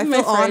child. Yeah, so I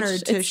feel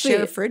honored to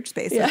share fridge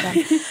space with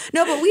them.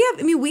 No, but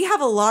we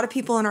have a lot of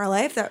people in our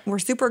life that we're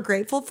super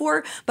grateful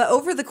for. But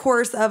over the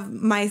course of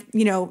my,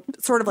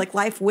 sort of like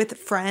life with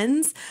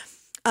friends,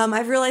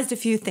 I've realized a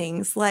few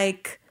things.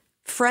 Like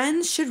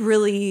friends should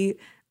really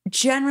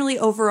generally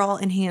overall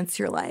enhance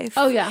your life.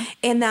 Oh yeah.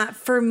 And that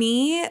for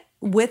me,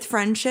 with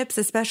friendships,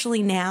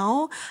 especially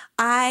now,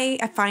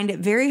 I find it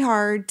very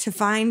hard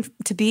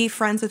to be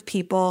friends with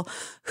people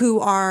who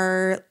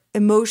are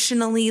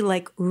emotionally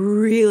like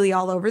really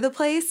all over the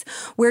place,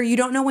 where you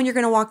don't know when you're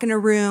going to walk in a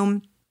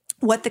room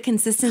what the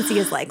consistency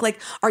is like. Like,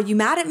 are you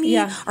mad at me?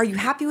 Yeah. Are you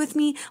happy with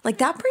me? Like,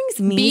 that brings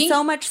me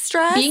so much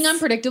stress. Being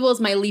unpredictable is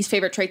my least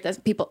favorite trait.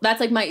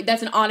 That's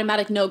an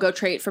automatic no-go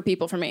trait for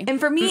people for me. And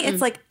for me,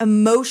 it's like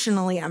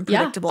emotionally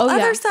unpredictable. Yeah.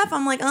 Other stuff,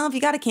 I'm like, if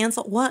you got to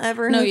cancel,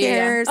 whatever, who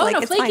cares? Oh, like,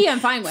 no, flaky I'm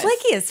fine with.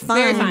 Flaky is fine.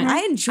 Very fine. I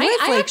enjoy flaky.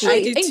 I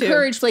actually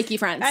encourage flaky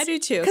friends. I do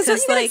too. Because don't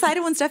you get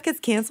excited when stuff gets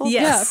canceled?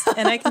 Yes. Yeah.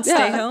 And I can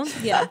stay home.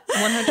 Yeah,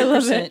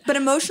 100%. But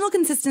emotional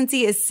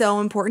consistency is so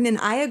important. And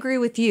I agree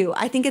with you.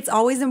 I think it's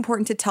always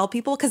important to tell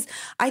people, because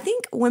I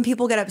think when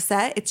people get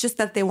upset, it's just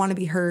that they want to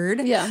be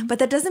heard. Yeah. But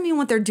that doesn't mean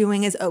what they're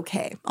doing is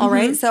okay. All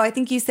right. So I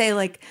think you say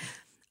like,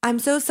 I'm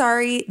so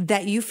sorry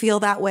that you feel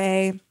that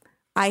way.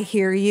 I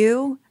hear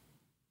you.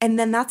 And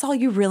then that's all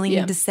you really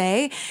need to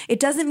say. It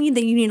doesn't mean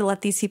that you need to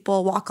let these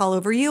people walk all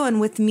over you.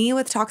 And with me,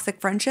 with toxic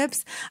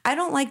friendships, I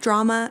don't like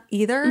drama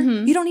either.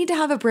 You don't need to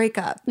have a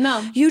breakup.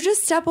 No. You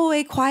just step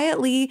away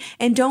quietly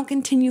and don't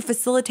continue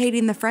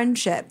facilitating the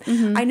friendship.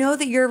 I know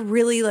that you're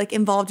really like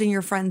involved in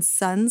your friend's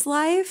son's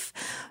life,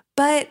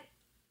 but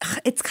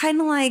it's kind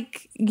of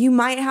like you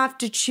might have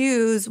to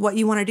choose what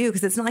you want to do,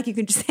 because it's not like you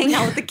can just hang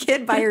out with the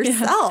kid by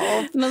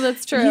yourself. No,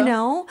 that's true.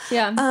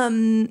 Yeah.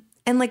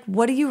 And like,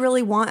 what do you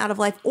really want out of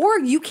life? Or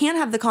you can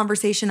have the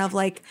conversation of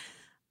like,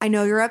 I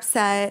know you're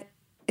upset.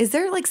 Is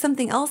there like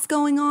something else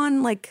going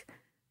on? Like,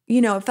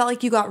 it felt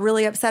like you got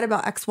really upset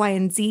about X, Y,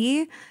 and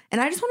Z.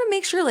 And I just want to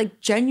make sure like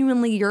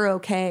genuinely you're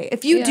okay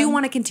if you do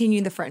want to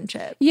continue the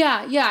friendship.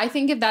 Yeah. Yeah. I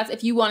think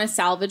if you want to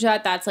salvage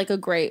that, that's like a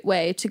great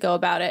way to go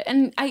about it.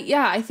 And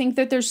I think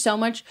that there's so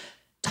much.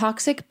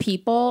 Toxic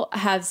people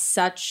have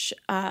such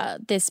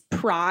this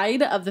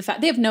pride of the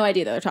fact they have no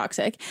idea they're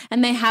toxic,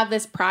 and they have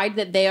this pride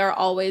that they are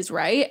always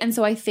right. And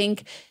so I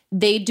think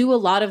they do a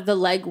lot of the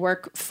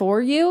legwork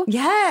for you.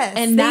 Yes,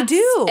 and they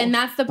do. And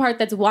that's the part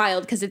that's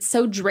wild, because it's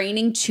so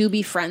draining to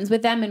be friends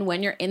with them and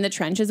when you're in the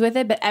trenches with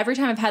it. But every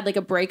time I've had like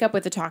a breakup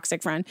with a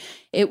toxic friend,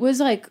 it was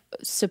like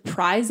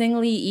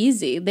surprisingly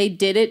easy. They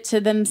did it to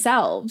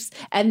themselves.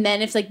 And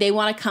then if like they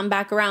want to come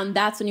back around,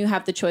 that's when you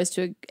have the choice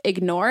to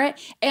ignore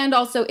it. And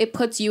also it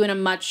puts you in a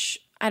much,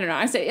 I don't know,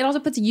 I say it also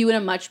puts you in a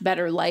much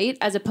better light,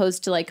 as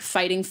opposed to like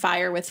fighting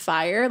fire with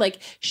fire.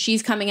 Like,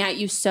 she's coming at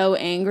you so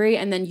angry,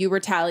 and then you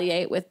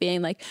retaliate with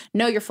being like,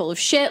 no, you're full of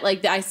shit.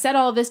 Like, I said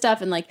all this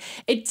stuff, and like,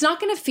 it's not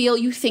going to feel,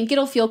 you think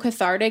it'll feel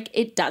cathartic.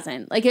 It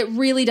doesn't. Like, it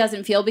really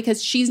doesn't feel,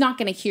 because she's not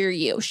going to hear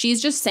you.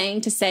 She's just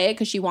saying to say it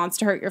because she wants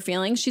to hurt your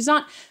feelings. She's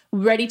not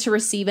ready to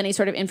receive any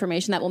sort of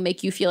information that will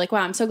make you feel like,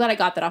 wow, I'm so glad I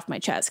got that off my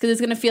chest, because it's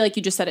going to feel like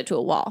you just said it to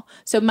a wall.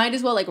 So might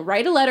as well like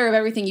write a letter of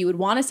everything you would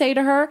want to say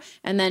to her,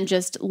 and then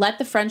just let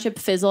the friendship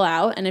fizzle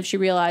out. And if she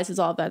realizes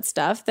all of that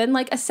stuff, then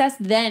like assess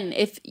then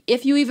if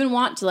you even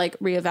want to like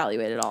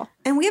reevaluate it all.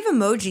 And we have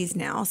emojis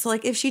now. So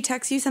like if she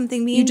texts you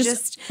something mean, you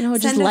just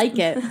like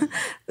it.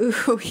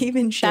 Ooh,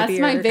 even shittier. That's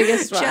my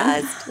biggest one.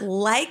 Just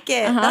like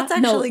it. That's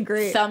actually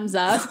great. Thumbs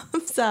up.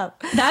 Thumbs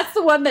up. That's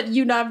the one that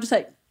I'm just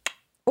like,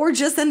 or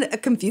just send a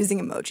confusing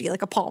emoji,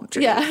 like a palm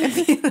tree. Yeah.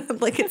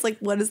 Like, it's like,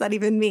 what does that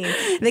even mean?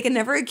 They can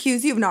never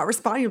accuse you of not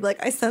responding. You'll be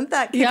like, I sent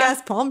that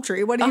kick-ass palm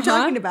tree. What are you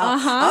talking about?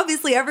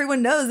 Obviously,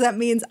 everyone knows that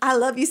means I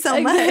love you so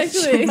much.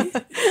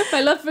 My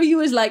love for you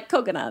is like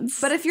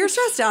coconuts. But if you're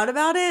stressed out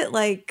about it,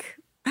 like,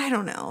 I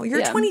don't know.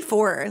 You're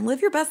 24 and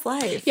live your best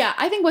life. Yeah,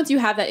 I think once you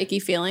have that icky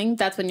feeling,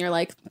 that's when you're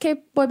like, okay,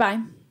 boy,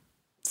 bye.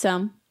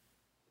 So,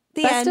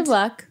 best of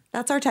luck.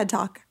 That's our TED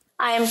Talk.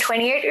 I am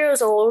 28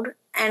 years old,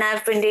 and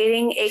I've been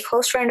dating a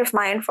close friend of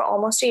mine for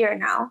almost a year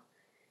now.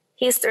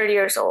 He's 30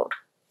 years old.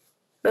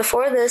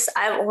 Before this,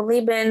 I've only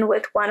been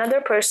with one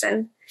other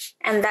person,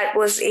 and that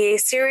was a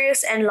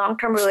serious and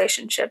long-term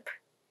relationship.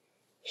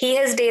 He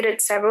has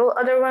dated several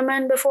other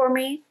women before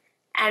me,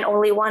 and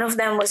only one of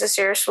them was a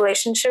serious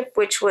relationship,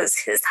 which was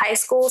his high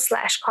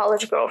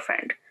school/college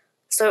girlfriend.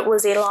 So it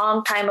was a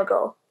long time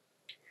ago.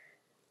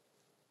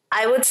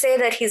 I would say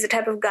that he's the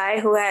type of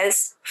guy who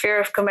has fear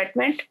of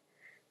commitment.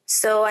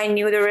 So I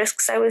knew the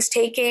risks I was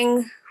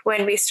taking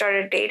when we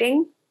started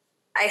dating.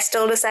 I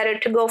still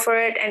decided to go for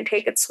it and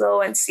take it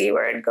slow and see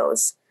where it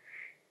goes.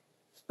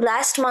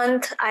 Last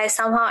month, I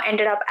somehow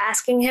ended up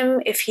asking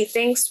him if he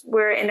thinks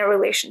we're in a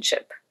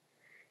relationship.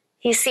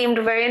 He seemed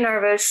very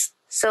nervous,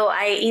 so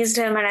I eased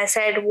him and I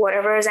said,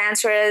 whatever his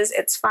answer is,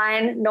 it's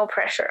fine, no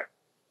pressure.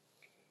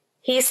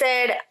 He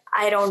said,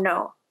 I don't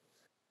know.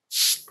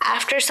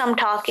 After some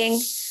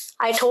talking,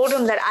 I told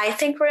him that I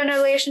think we're in a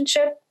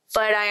relationship,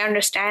 but I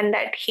understand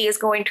that he is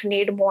going to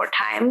need more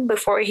time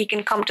before he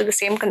can come to the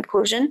same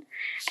conclusion,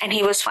 and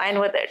he was fine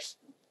with it.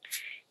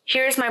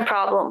 Here's my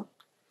problem.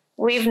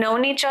 We've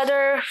known each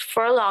other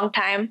for a long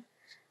time.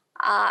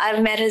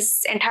 I've met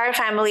his entire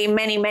family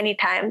many, many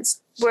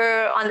times.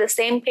 We're on the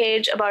same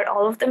page about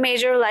all of the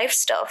major life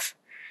stuff.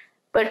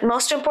 But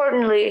most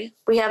importantly,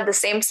 we have the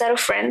same set of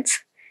friends,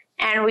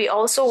 and we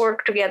also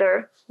work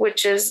together,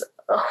 which is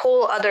a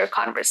whole other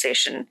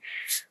conversation.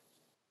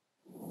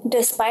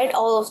 Despite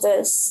all of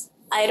this,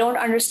 I don't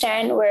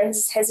understand where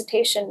his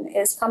hesitation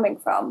is coming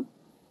from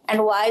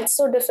and why it's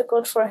so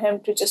difficult for him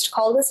to just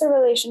call this a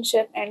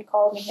relationship and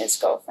call me his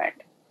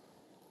girlfriend.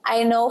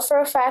 I know for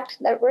a fact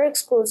that we're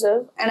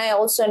exclusive, and I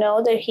also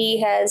know that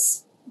he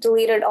has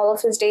deleted all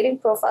of his dating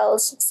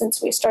profiles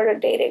since we started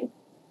dating.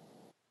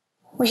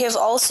 We have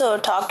also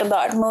talked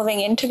about moving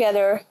in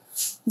together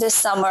this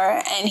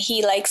summer, and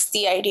he likes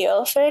the idea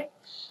of it.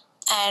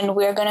 And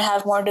we're going to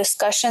have more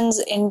discussions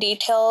in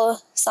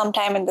detail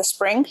sometime in the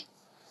spring.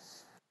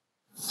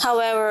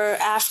 However,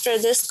 after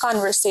this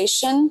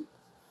conversation,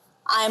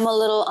 I'm a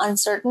little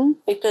uncertain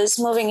because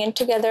moving in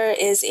together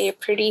is a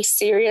pretty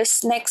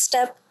serious next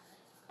step.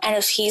 And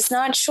if he's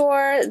not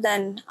sure,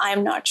 then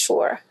I'm not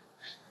sure.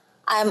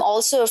 I'm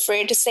also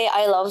afraid to say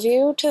I love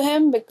you to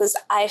him because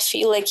I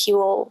feel like he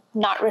will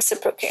not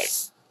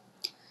reciprocate.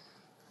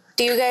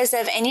 Do you guys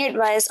have any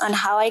advice on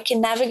how I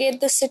can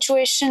navigate this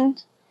situation?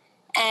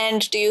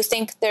 And do you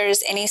think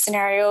there's any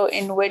scenario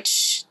in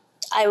which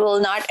I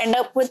will not end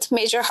up with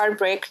major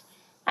heartbreak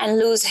and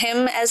lose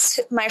him as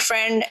my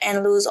friend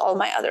and lose all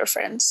my other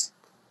friends?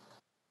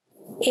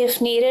 If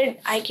needed,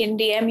 I can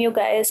DM you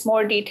guys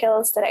more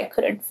details that I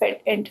couldn't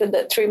fit into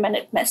the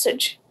 3-minute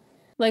message.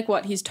 Like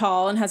what? He's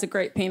tall and has a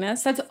great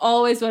penis. That's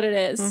always what it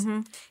is.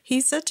 Mm-hmm.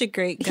 He's such a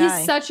great guy.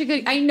 He's such a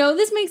good. I know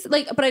this makes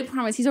but I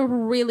promise he's a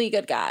really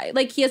good guy.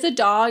 Like he has a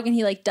dog and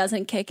he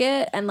doesn't kick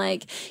it, and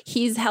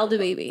he's held a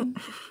baby.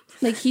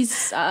 He's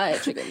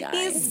such a good guy.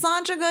 He's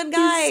such a good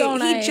guy. He's so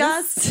nice. He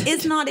just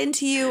is not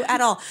into you at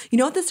all. You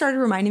know what this started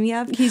reminding me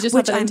of? He's just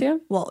not into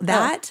you? Well,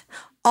 that. Oh.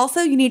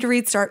 Also, you need to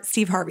read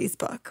Steve Harvey's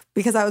book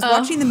because I was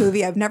watching the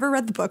movie. I've never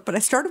read the book, but I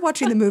started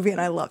watching the movie and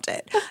I loved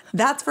it.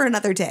 That's for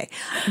another day.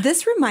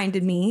 This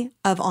reminded me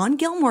of on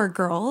Gilmore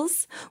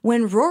Girls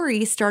when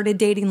Rory started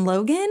dating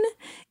Logan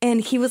and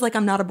he was like,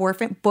 I'm not a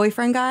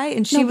boyfriend guy.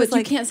 And she was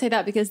like, you can't say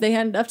that because they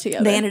ended up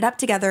together. They ended up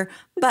together.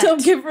 But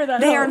don't give her that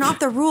they hope. are not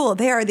the rule.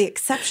 They are the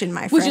exception,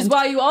 my friend. Which is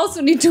why you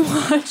also need to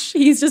watch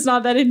He's Just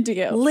Not That Into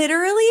You.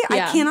 Literally,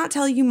 yeah. I cannot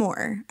tell you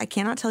more. I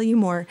cannot tell you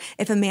more.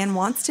 If a man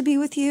wants to be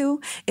with you,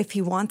 if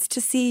he wants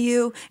to see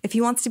you, if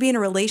he wants to be in a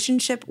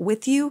relationship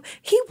with you,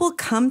 he will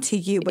come to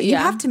you. But you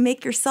have to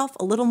make yourself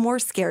a little more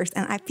scarce.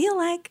 And I feel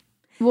like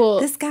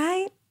this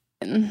guy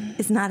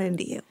is not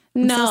into you.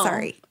 I'm so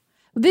sorry.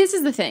 This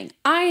is the thing.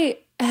 I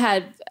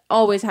had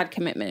always had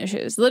commitment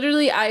issues.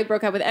 Literally, I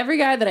broke up with every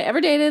guy that I ever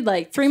dated.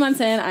 3 months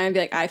in, I'd be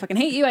like, I fucking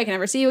hate you. I can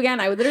never see you again.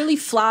 I would literally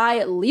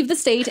fly, leave the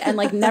state, and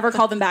never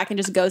call them back and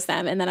just ghost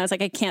them. And then I was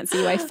like, I can't see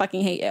you. I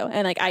fucking hate you.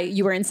 And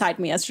you were inside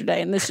me yesterday,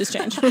 and this just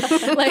changed.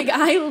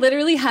 I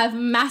literally have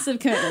massive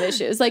commitment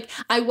issues.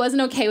 I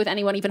wasn't okay with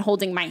anyone even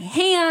holding my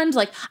hand.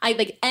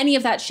 Any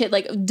of that shit.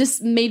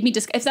 Just made me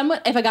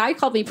if a guy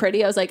called me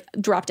pretty, I was like,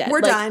 drop dead. We're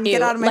done. Ew.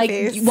 Get out of my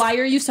face. Why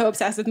are you so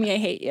obsessed with me? I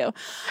hate you.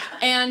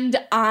 And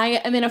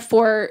I am in a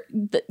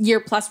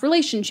 4-year plus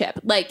relationship,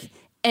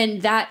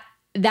 and that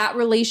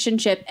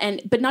relationship,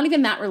 but not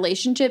even that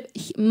relationship,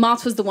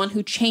 Moth was the one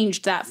who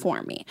changed that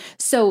for me.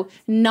 So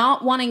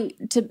not wanting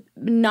anything,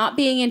 not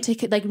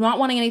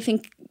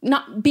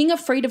being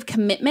afraid of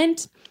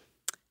commitment.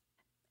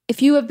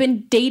 If you have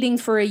been dating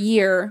for a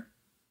year,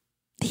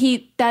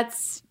 you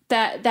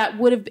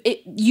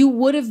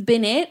would have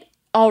been it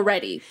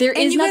already. There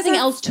is nothing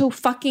else to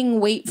fucking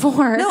wait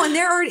for. No, and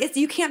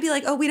you can't be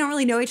like, oh, we don't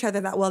really know each other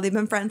that well. They've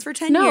been friends for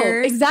 10 years. No,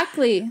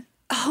 exactly.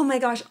 Oh my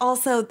gosh.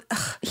 Also,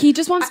 he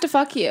just wants to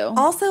fuck you.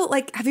 Also,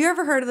 have you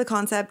ever heard of the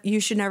concept, you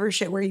should never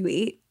shit where you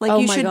eat? Like Oh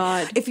you my should,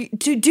 God. if you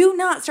do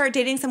not start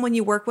dating someone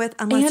you work with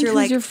unless And you're who's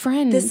like, your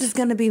friend. this is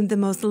going to be the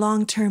most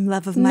long-term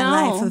love of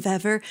my life of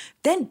ever.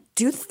 Then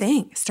do the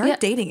thing. Start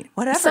dating.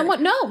 Whatever.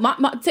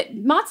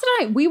 Mats and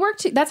I, we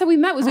worked. That's how we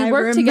met. Was we I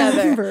worked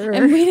remember. together,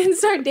 and we didn't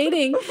start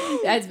dating.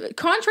 As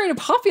contrary to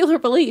popular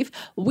belief,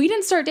 we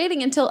didn't start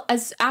dating until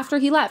after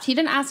he left. He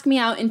didn't ask me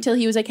out until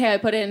he was like, "Hey,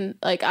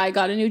 I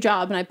got a new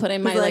job, and I put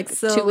in my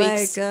so 2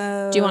 weeks. Do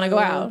you want to go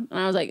out?" And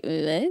I was like,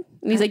 "What?"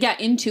 And he's like, "Yeah,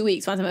 in 2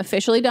 weeks, once I'm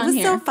officially done It was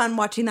here." so fun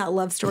watching that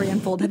love story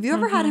unfold. Have you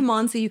ever had him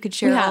on so you could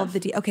share all of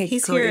the Okay,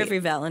 he's great. here every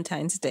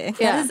Valentine's Day.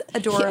 That is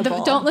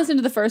adorable. Don't listen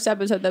to the first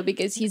episode though,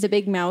 because he's a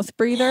big mouth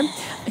breather.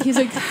 He's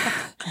like,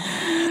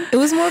 it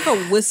was more of a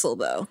whistle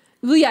though.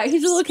 Well, yeah,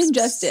 he's a little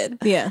congested.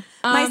 Yeah.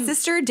 My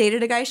sister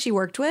dated a guy she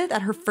worked with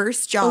at her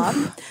first job.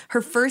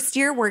 Her first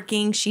year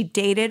working, she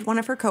dated one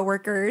of her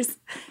coworkers.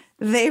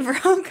 They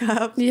broke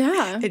up.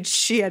 Yeah. And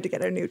she had to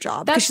get a new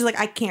job because she's like,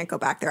 I can't go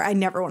back there. I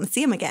never want to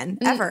see him again,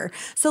 ever.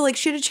 So, like,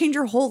 she had to change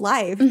her whole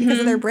life because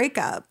of their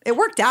breakup. It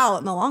worked out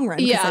in the long run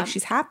because, like,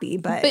 she's happy.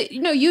 But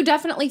you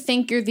definitely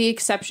think you're the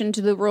exception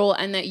to the rule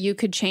and that you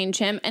could change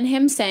him. And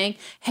him saying,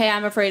 hey,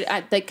 I'm afraid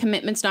the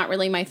commitment's not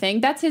really my thing.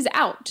 That's his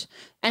out.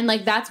 And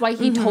like, that's why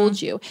he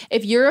told you.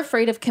 If you're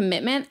afraid of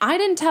commitment, I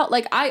didn't tell,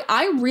 like,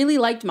 I really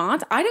liked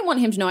Mont. I didn't want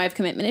him to know I have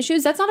commitment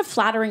issues. That's not a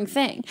flattering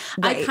thing.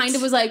 Right. I kind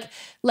of was like,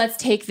 let's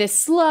take this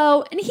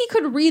slow. And he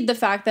could read the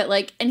fact that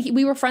like,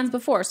 we were friends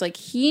before. So like,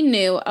 he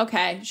knew,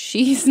 okay,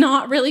 she's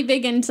not really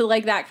big into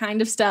like that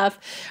kind of stuff.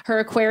 Her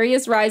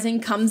Aquarius rising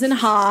comes in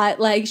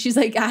hot. Like, she's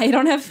like, I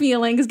don't have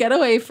feelings, get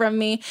away from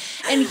me.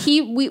 And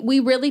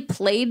we really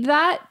played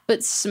that,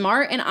 but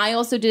smart. And I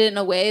also did it in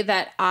a way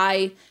that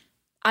I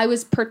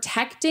was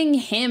protecting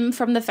him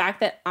from the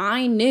fact that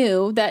I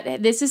knew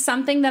that this is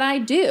something that I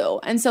do.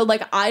 And so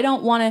like, I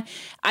don't want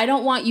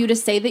you to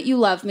say that you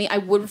love me. I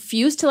would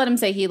refuse to let him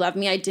say he loved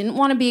me. I didn't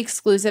want to be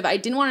exclusive. I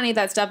didn't want any of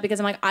that stuff because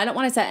I'm like, I don't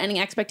want to set any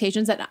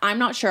expectations that I'm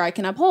not sure I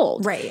can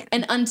uphold. Right.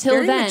 And until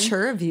Very then.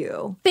 mature of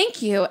you.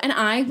 Thank you. And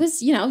I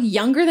was,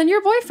 younger than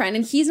your boyfriend,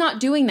 and he's not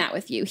doing that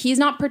with you. He's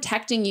not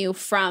protecting you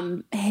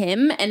from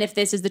him. And if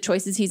this is the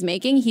choices he's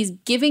making,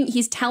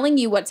 he's telling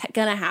you what's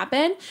going to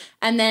happen.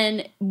 And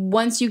then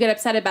once you get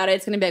upset about it,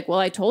 it's going to be like, well,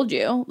 I told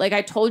you. Like,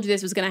 I told you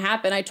this was going to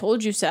happen. I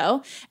told you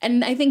so.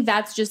 And I think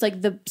that's just like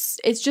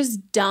it's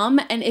just dumb.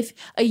 And if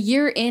a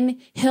year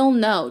in, he'll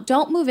know.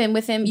 Don't move in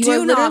with him. You are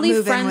literally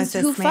friends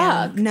who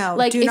fuck. No,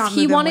 like if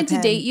he wanted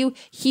to date you,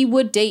 he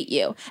would date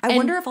you. I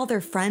wonder if all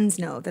their friends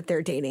know that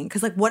they're dating.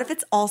 Because like, what if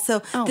it's also,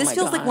 this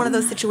feels like one of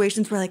those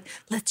situations where like,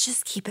 let's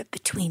just keep it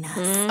between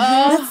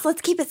us.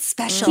 Let's keep it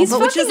special. He's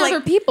fucking other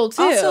people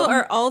too. Also,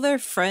 are all their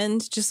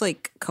friends just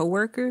like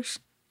coworkers?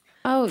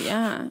 Oh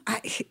yeah,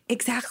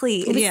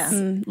 exactly.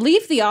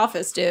 Leave the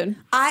office, dude.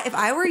 If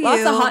I were you,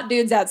 lots of hot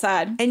dudes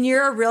outside, and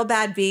you're a real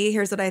bad B.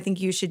 Here's what I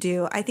think you should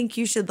do. I think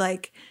you should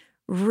like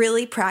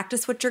really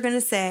practice what you're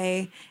gonna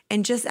say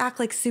and just act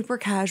like super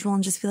casual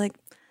and just be like,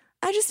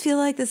 I just feel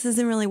like this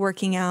isn't really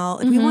working out.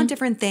 Like we want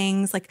different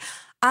things. Like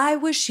I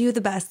wish you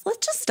the best.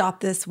 Let's just stop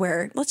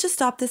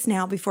this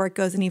now before it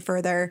goes any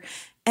further,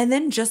 and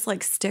then just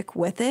like stick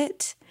with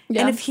it.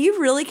 Yeah. And if he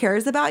really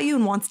cares about you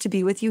and wants to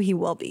be with you, he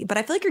will be. But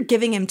I feel like you're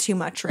giving him too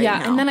much right now.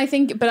 Yeah, and then I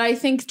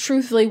think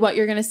truthfully what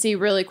you're going to see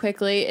really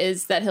quickly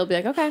is that he'll be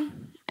like, okay.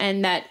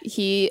 And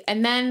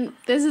then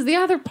this is the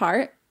other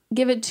part.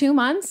 Give it 2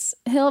 months,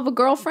 he'll have a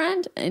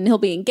girlfriend and he'll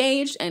be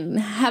engaged and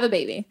have a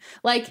baby.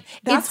 Like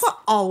that's what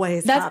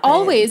always That's happens.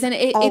 always. And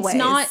it's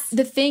not,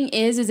 the thing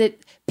is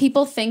it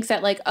people think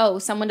that like, oh,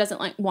 someone doesn't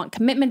like want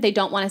commitment. They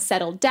don't want to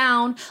settle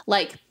down.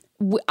 Like,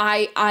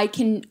 I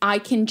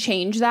can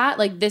change that.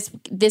 Like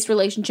this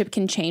relationship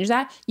can change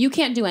that. You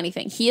can't do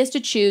anything. He has to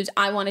choose.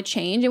 I want to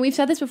change. And we've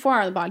said this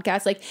before on the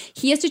podcast. Like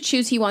he has to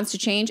choose he wants to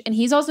change. And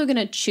he's also going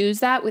to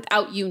choose that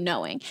without you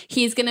knowing.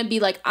 He's going to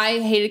be like, I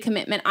hated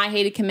commitment.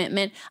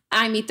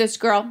 I meet this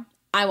girl.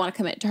 I want to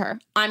commit to her.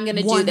 I'm going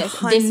to do this.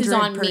 This is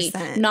on me.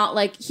 Not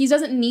like he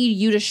doesn't need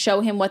you to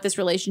show him what this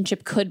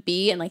relationship could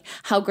be and like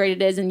how great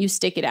it is and you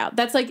stick it out.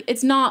 That's like,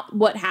 it's not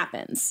what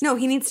happens. No,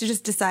 he needs to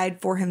just decide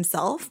for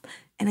himself.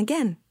 And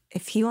again,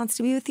 if he wants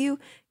to be with you,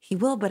 he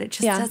will, but it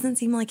just doesn't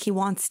seem like he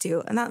wants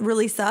to. And that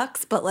really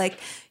sucks. But like,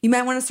 you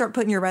might want to start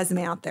putting your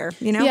resume out there,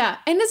 Yeah.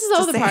 And this is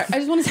the other part. I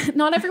just want to say,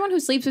 not everyone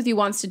who sleeps with you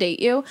wants to date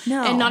you.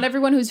 No. And not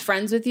everyone who's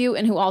friends with you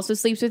and who also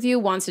sleeps with you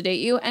wants to date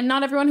you. And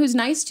not everyone who's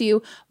nice to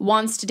you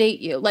wants to date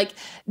you. Like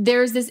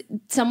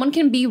someone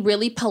can be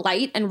really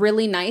polite and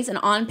really nice and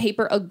on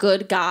paper a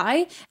good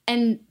guy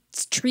and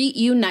treat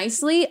you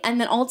nicely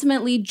and then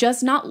ultimately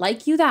just not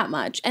like you that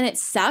much. And it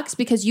sucks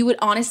because you would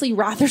honestly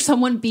rather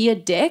someone be a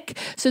dick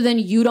so then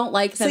you don't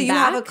like them back. So you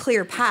have a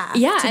clear path.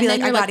 Yeah. To and be then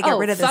like, I gotta get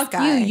rid of this fuck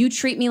guy. You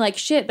treat me like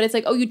shit. But it's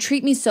like, oh, you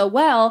treat me so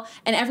well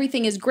and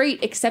everything is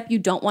great except you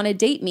don't want to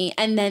date me.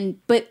 And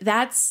then, but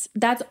that's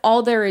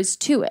all there is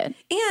to it.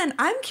 And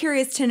I'm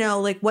curious to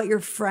know like what your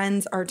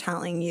friends are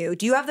telling you.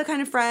 Do you have the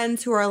kind of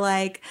friends who are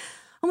like,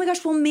 oh my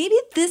gosh, well, maybe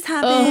this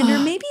happened, or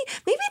maybe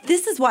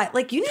this is why.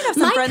 Like, you need to have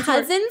some my friends. My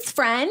cousin's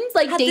friend,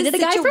 like, dated a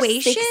guy for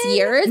 6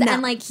 years,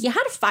 and, like, he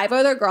had 5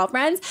 other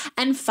girlfriends,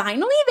 and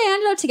finally they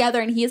ended up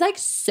together, and he's, like,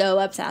 so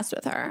obsessed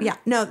with her. Yeah,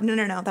 no,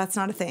 that's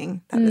not a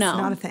thing. That is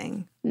not a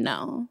thing.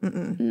 No. No.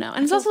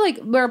 And it's also, like,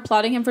 we're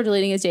applauding him for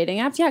deleting his dating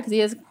apps. Yeah, because he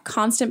has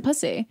constant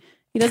pussy.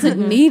 He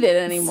doesn't need it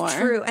anymore. It's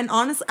true. And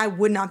honestly, I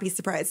would not be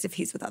surprised if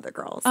he's with other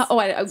girls. I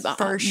would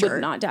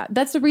not doubt.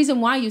 That's the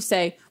reason why you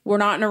say we're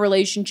not in a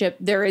relationship.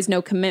 There is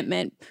no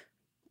commitment.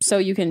 So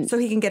he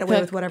can get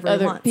away with whatever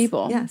he wants.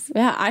 People. Yes.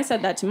 Yeah. I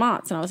said that to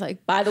Mott's and I was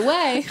like, by the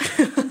way,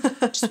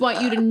 just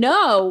want you to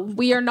know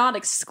we are not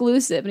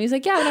exclusive. And he's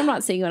like, yeah, but I'm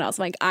not seeing anyone else.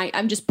 I'm like,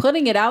 I'm just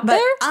putting it out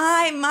there.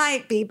 I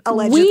might be,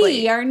 allegedly.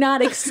 We are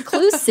not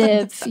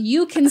exclusive.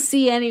 You can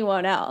see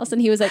anyone else.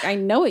 And he was like, I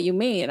know what you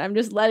mean. I'm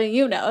just letting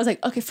you know. I was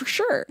like, okay, for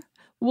sure.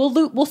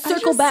 We'll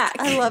circle back.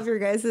 I love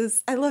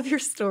I love your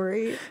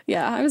story.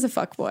 Yeah, I was a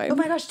fuckboy. Oh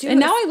my gosh, dude. And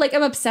now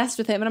I'm obsessed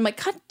with him and I'm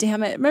like, God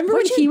damn it. Remember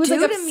when he was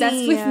like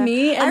obsessed with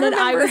me and then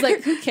I was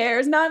like, who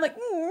cares? Now I'm like,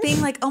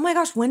 being like, oh my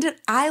gosh, when did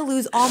I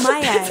lose all my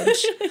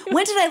edge?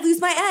 When did I lose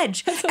my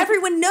edge?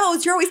 Everyone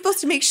knows you're always supposed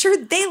to make sure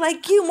they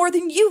like you more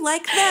than you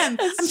like them.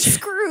 I'm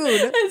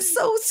screwed. I'm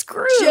so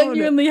screwed.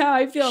 Genuinely how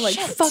I feel. I'm like,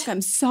 fuck,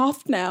 I'm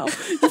soft now.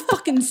 You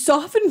fucking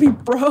softened me,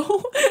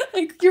 bro.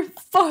 Like, you're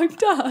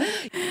fucked up.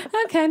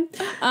 Okay.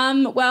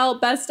 Well,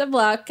 best of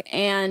luck.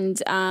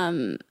 And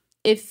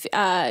if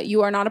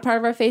you are not a part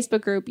of our Facebook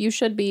group, you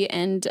should be.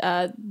 And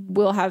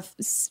we'll have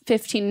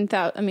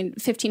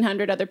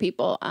 1,500 other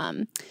people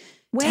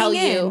tell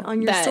you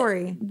on your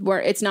story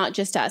where it's not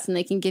just us, and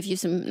they can give you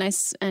some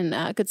nice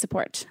and good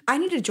support. I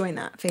need to join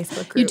that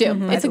Facebook group. You do.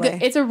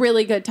 It's a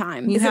really good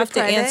time. You have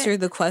to answer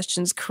the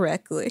questions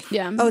correctly.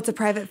 Yeah. Oh, it's a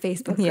private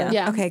Facebook group.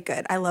 Yeah. Okay,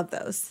 good. I love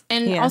those.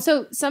 And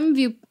also, some of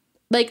you.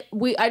 Like,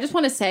 I just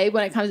want to say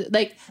when it comes,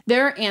 like,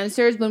 there are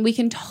answers when we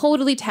can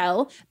totally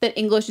tell that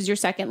English is your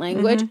second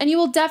language, and you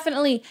will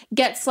definitely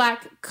get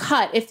slack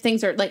cut if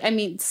things are, like,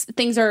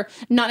 things are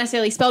not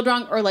necessarily spelled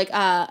wrong, or, like,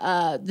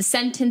 the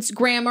sentence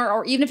grammar,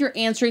 or even if you're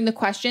answering the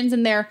questions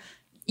and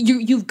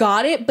you've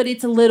got it, but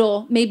it's a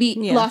little, maybe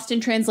lost in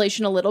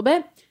translation a little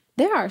bit.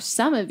 There are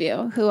some of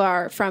you who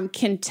are from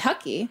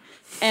Kentucky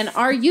and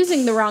are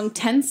using the wrong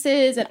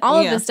tenses and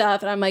all of this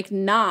stuff, and I'm like,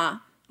 nah.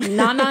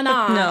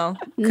 No.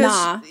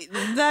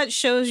 That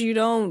shows you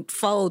don't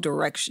follow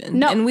direction.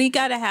 No. And we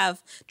got to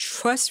have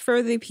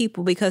trustworthy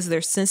people because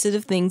there's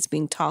sensitive things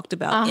being talked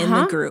about in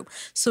the group.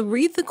 So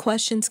read the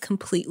questions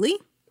completely.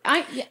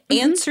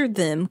 Answer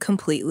them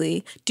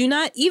completely. Do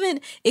not, even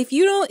if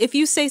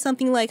you say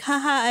something like,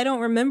 haha, I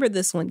don't remember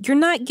this one, you're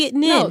not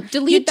getting in. No,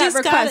 delete that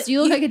request.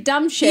 You look like a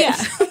dumb shit. Yeah.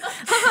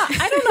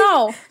 Haha, I don't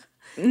know.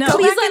 No,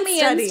 please let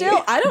me in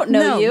still. I don't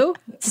know you,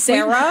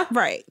 Sarah.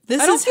 Right.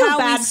 This is how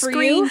we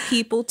screen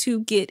people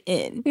to get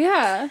in.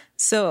 Yeah.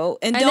 So,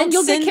 and then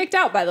you'll get kicked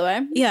out, by the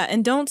way. Yeah,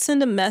 and don't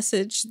send a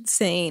message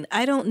saying,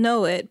 I don't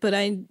know it, but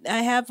I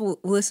have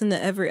listened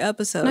to every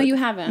episode. No, you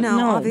haven't.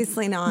 No,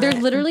 obviously not. They're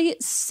literally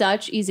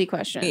such easy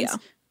questions. Yeah.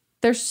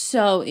 They're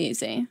so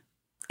easy.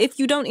 If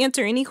you don't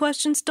answer any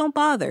questions, don't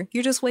bother.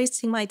 You're just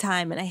wasting my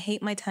time, and I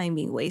hate my time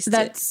being wasted.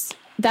 That's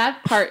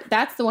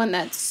the one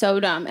that's so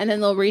dumb. And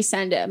then they'll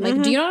resend it. I'm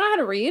like, do you not know how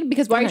to read?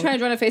 Because why are you trying to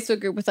join a Facebook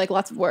group with, like,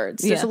 lots of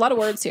words? There's a lot of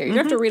words here. You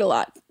have to read a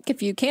lot.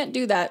 If you can't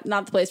do that,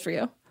 not the place for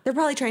you. They're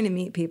probably trying to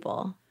meet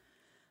people.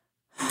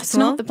 It's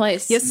not the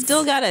place. You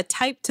still got to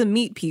type to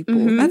meet people.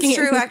 That's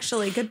true,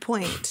 actually. Good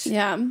point.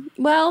 Yeah.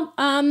 Well,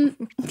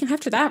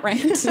 after that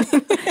rant, is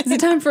it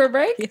time for a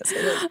break? Yes, it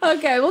is.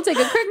 Okay, we'll take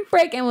a quick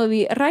break and we'll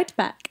be right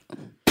back.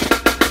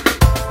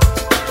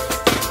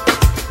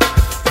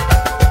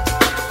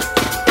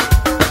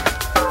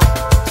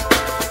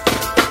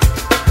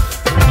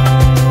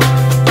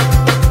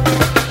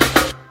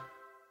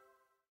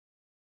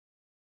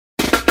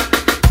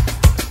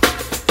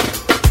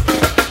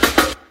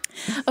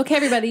 Okay,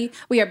 everybody,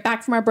 we are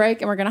back from our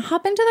break, and we're going to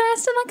hop into the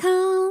rest of the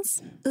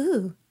calls.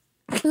 Ooh,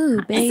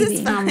 baby. This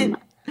is fun.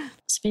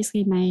 It's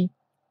basically my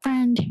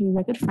friend who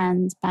we're good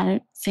friends, but I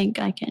don't think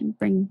I can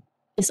bring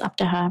this up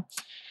to her.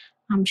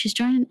 She's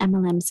joined an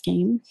MLM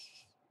scheme,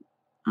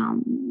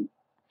 and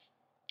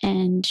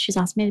she's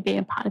asked me to be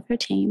a part of her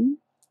team.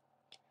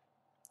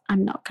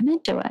 I'm not going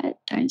to do it.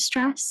 Don't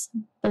stress.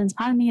 But there's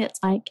part of me that's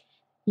like,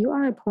 you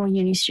are a poor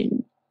uni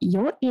student.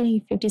 You're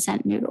eating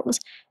 50-cent noodles.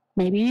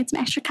 Maybe you need some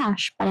extra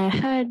cash, but I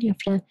heard you have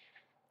to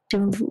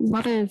do a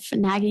lot of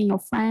nagging your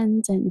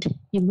friends and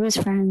you lose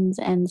friends,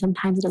 and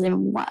sometimes it doesn't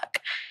even work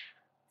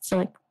for,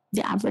 like,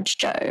 the average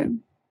Joe.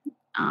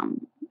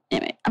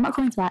 Anyway, I'm not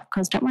calling for that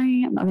because don't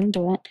worry, I'm not going to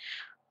do it.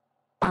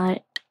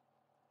 But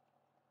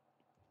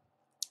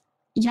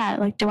yeah,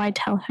 like, do I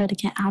tell her to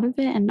get out of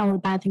it and all the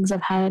bad things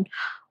I've heard,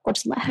 or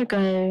just let her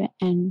go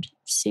and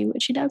see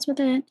what she does with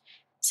it,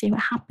 see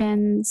what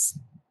happens?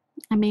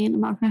 I mean,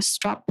 I'm not going to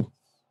stop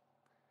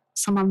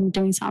someone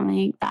doing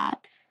something that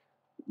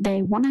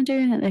they want to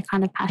do, that they're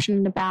kind of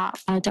passionate about,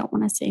 but I don't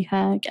want to see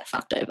her get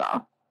fucked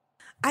over.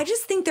 I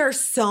just think there are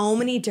so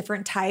many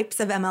different types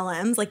of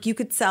MLMs. Like you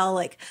could sell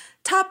like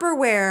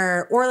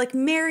Tupperware or like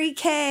Mary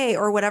Kay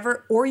or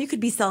whatever, or you could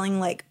be selling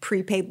like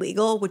prepaid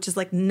legal, which is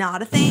like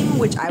not a thing,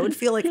 which I would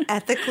feel like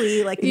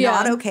ethically like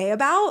not okay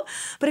about.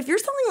 But if you're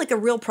selling like a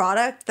real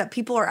product that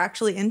people are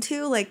actually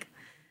into, like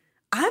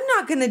I'm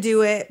not going to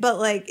do it, but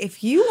like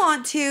if you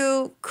want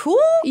to, cool,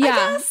 I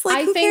guess.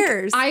 Like who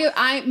cares?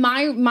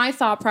 My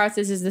thought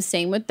process is the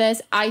same with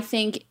this. I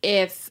think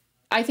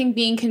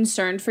being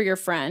concerned for your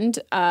friend,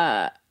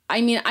 I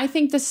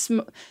think if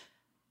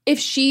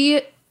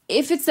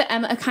it's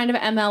a kind of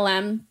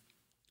MLM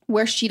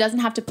where she doesn't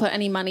have to put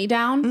any money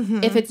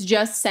down, if it's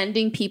just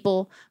sending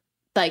people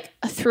like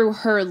through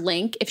her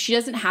link, if she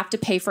doesn't have to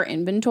pay for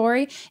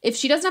inventory, if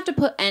she doesn't have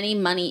to put any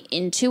money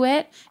into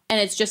it, and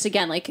it's just,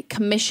 again, like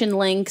commission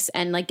links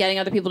and like getting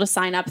other people to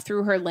sign up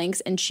through her links,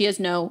 and she has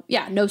no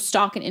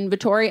stock and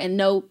inventory and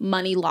no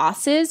money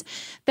losses,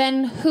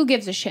 then who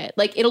gives a shit?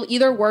 Like it'll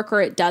either work or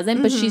it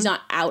doesn't, but she's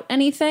not out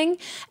anything.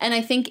 And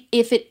I think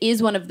if it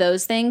is one of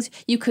those things,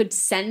 you could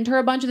send her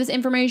a bunch of this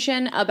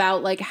information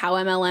about like how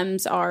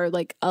MLMs are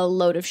like a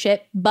load of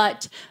shit.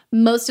 But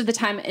most of the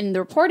time in the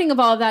reporting of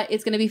all of that,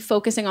 it's going to be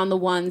focusing on the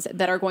ones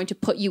that are going to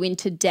put you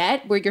into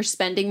debt where you're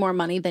spending more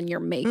money than you're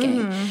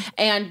making.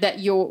 And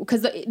that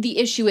because the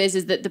issue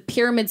is that the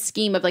pyramid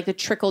scheme of like the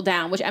trickle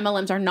down, which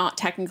MLMs are not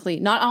technically,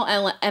 not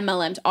all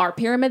MLMs are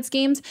pyramid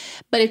schemes,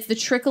 but it's the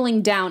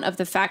trickling down of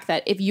the fact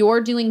that if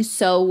you're doing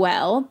so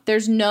well,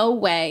 there's no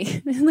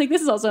way, like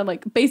this is also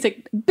like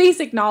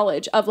basic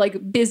knowledge of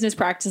like business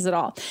practice at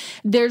all.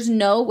 There's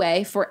no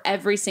way for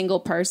every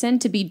single person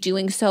to be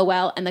doing so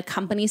well and the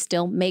company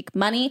still make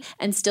money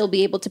and still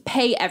be able to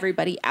pay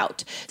everybody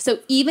out. So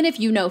even if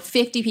you know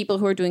 50 people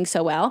who are doing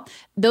so well,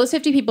 those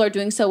 50 people are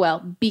doing so well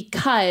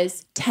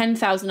because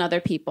 10,000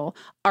 other people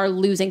are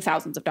losing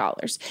thousands of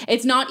dollars.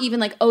 It's not even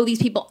like, oh,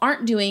 these people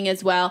aren't doing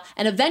as well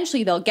and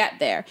eventually they'll get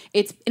there.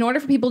 It's in order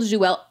for people to do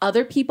well,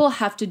 other people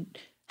have to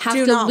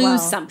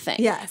lose something.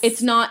 Yes.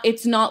 It's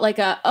not like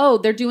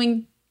they're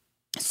doing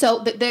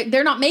so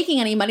they're not making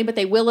any money, but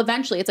they will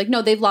eventually. It's like,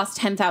 no, they've lost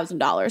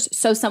 $10,000.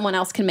 So someone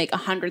else can make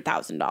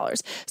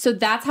 $100,000. So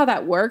that's how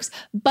that works.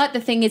 But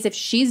the thing is, if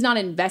she's not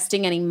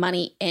investing any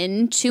money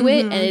into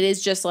it and it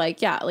is just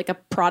like, like a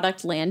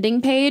product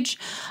landing page,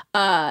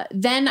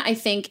 then I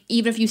think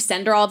even if you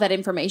send her all that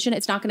information,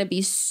 it's not going to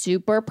be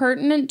super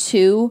pertinent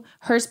to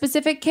her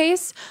specific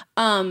case.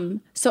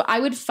 So I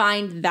would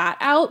find that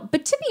out.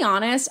 But to be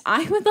honest,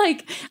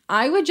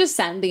 I would just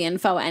send the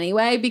info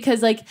anyway,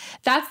 because like,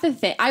 that's the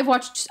thing.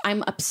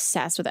 I'm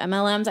obsessed with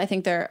MLMs. I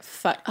think they're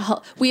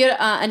we had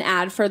an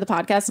ad for the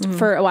podcast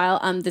for a while.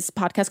 This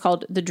podcast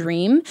called The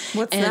Dream.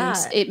 What's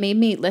that? It made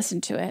me listen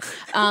to it.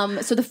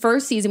 So the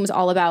first season was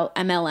all about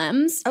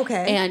MLMs.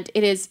 Okay. And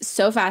it is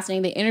so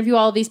fascinating. They interview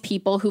all of these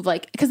people who've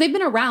because they've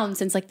been around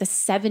since like the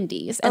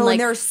 70s. And and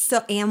there's so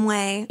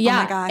Amway. Yeah.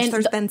 Oh my gosh.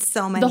 There's been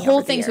so many. The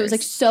whole thing. So it was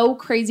like so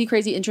crazy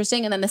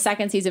interesting. And then the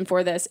second season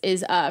for this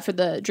is for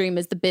The Dream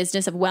is the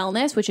business of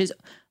wellness, which is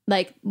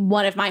like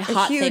one of my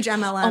hot huge things.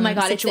 MLM. Oh my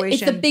God.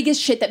 It's the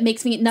biggest shit that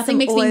makes me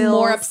me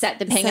more upset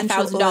than paying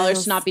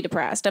 $1,000 to not be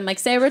depressed. I'm like,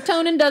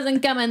 serotonin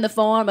doesn't come in the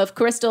form of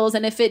crystals.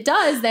 And if it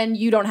does, then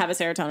you don't have a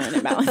serotonin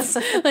imbalance.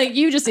 Like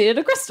you just needed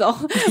a crystal,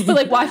 but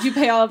like, why'd you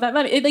pay all of that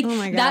money? Oh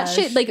my that gosh.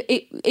 shit, like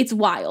it's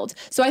wild.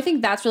 So I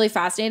think that's really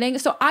fascinating.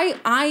 So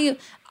I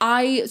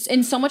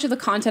in so much of the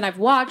content I've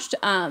watched,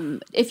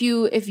 if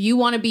you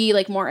want to be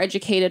like more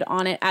educated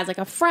on it as like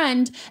a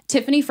friend,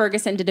 Tiffany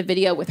Ferguson did a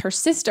video with her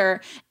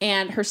sister,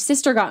 and her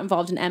sister got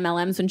involved in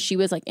MLMs when she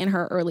was like in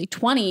her early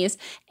 20s,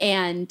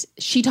 and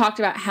she talked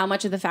about how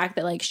much of the fact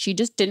that like she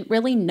just didn't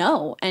really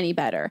know any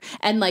better,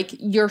 and like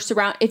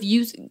if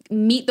you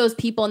meet those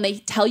people and they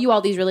tell you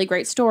all these really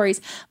great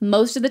stories,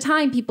 most of the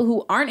time people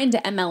who aren't into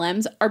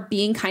MLMs are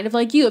being kind of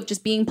like you, of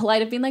just being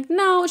polite, of being like,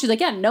 no. She's like,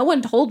 yeah, no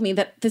one told me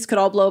that this could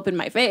all blow up in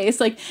my face.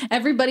 Like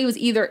everybody was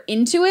either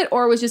into it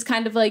or was just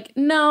kind of like,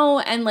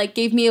 no, and like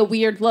gave me a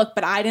weird look,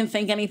 but I didn't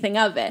think anything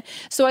of it.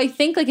 So I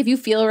think like if you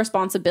feel a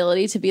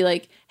responsibility to be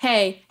like,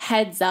 hey,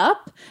 heads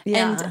up.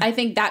 Yeah. And I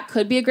think that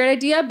could be a great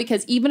idea,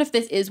 because even if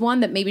this is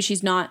one that maybe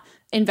she's not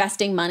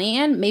investing money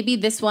in, maybe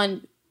this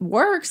one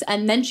works,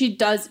 and then she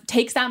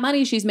takes that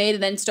money she's made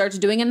and then starts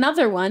doing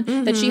another one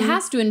that she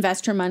has to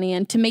invest her money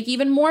in to make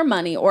even more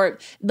money, or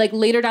like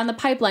later down the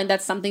pipeline,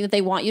 that's something that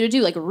they want you to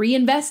do, like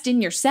reinvest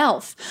in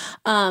yourself.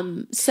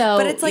 But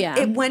it's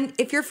like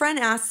if your friend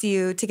asks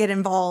you to get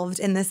involved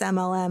in this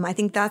MLM, I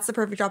think that's the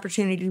perfect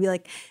opportunity to be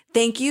like,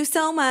 thank you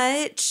so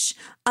much,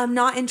 I'm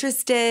not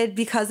interested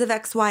because of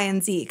X, Y,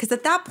 and Z. Because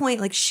at that point,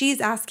 like she's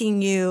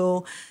asking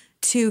you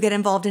to get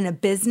involved in a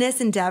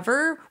business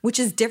endeavor, which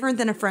is different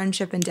than a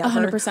friendship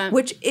endeavor, 100%.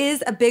 Which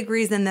is a big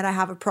reason that I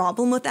have a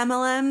problem with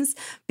MLMs,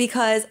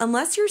 because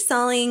unless you're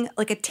selling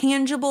like a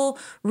tangible,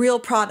 real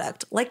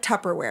product like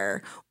Tupperware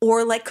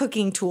or like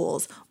cooking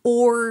tools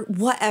or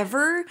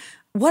whatever,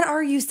 what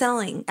are you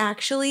selling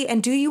actually?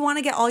 And do you want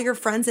to get all your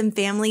friends and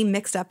family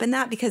mixed up in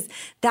that? Because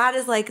that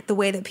is like the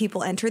way that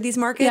people enter these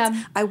markets.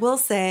 Yeah. I will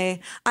say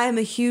I am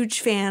a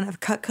huge fan of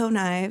Cutco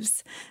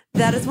knives.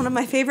 That is one of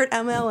my favorite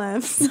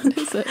MLMs. What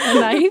is it? A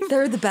knife?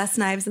 They're the best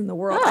knives in the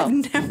world. Oh.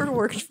 I've never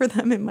worked for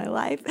them in my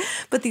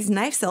life. But these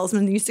knife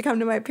salesmen used to come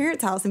to my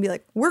parents' house and be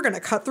like, we're going to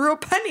cut through a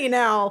penny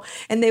now.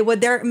 And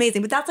they're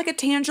amazing. But that's like a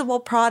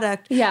tangible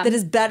product that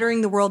is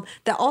bettering the world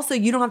that also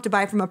you don't have to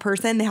buy from a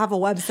person. They have a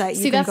website.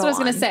 See, that's what I was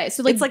going to say.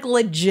 So like, it's like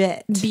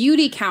legit.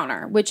 Beauty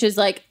Counter, which is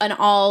like an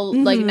all,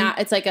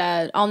 it's like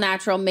a all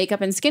natural makeup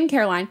and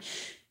skincare line.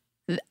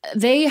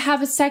 They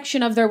have a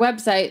section of their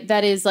website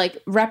that is like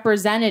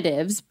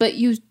representatives, but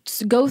you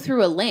go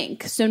through a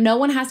link. So no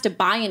one has to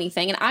buy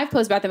anything. And I've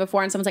posted about them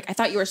before and someone's like, I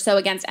thought you were so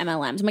against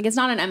MLMs. I'm like, it's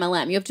not an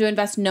MLM. You have to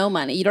invest no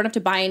money. You don't have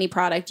to buy any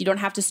product. You don't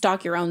have to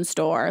stock your own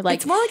store. Like,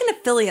 it's more like an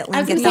affiliate link.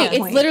 I was going to say,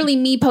 it's literally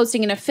me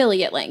posting an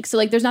affiliate link. So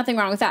like, there's nothing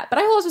wrong with that. But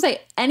I will also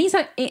say any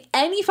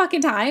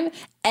fucking time,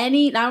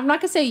 now I'm not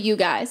going to say you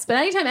guys, but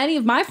anytime any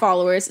of my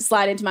followers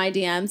slide into my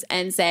DMs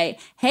and say,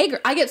 hey,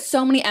 I get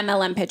so many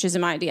MLM pitches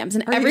in my DMs.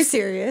 And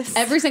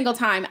every single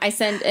time I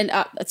send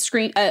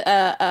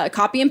a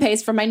copy and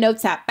paste from my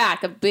notes app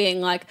back of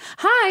being like,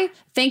 hi,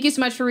 thank you so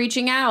much for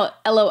reaching out.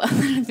 LOL.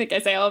 I think I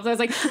say all of those.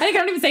 I was like, I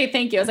don't even say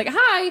thank you. I was like,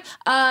 hi,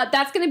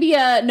 that's going to be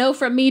a no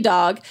from me,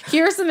 dog.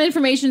 Here's some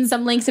information,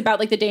 some links about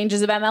like the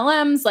dangers of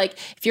MLMs. Like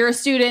if you're a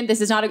student, this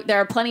is not, there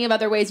are plenty of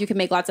other ways you can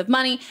make lots of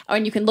money,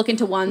 and you can look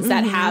into ones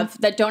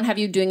that don't have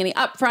you doing any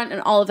upfront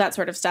and all of that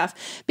sort of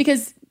stuff,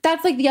 because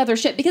that's like the other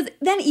shit. Because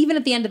then even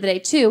at the end of the day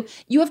too,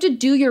 you have to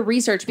do your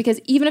research, because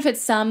even if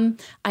it's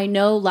I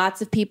know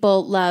lots of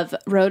people love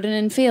Roden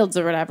and Fields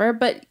or whatever,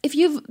 but if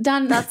you've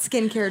done that's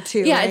skincare too,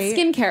 yeah, right? It's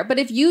skincare. But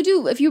if you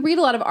read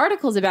a lot of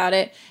articles about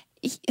it,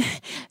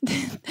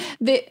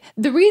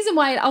 the reason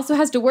why it also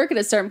has to work at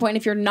a certain point,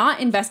 if you're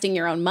not investing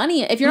your own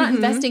money, if you're not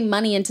investing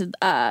money into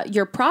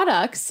your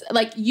products,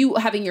 like you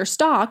having your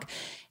stock,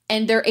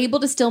 and they're able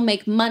to still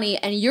make money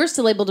and you're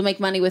still able to make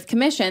money with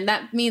commission,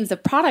 that means the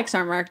products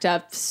are marked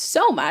up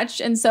so much.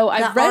 And so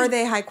are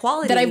they high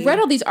quality? That I've read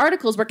all these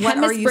articles where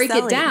chemists break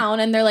it down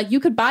and they're like, you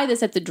could buy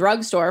this at the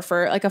drugstore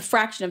for like a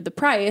fraction of the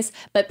price,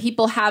 but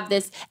people have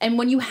this. And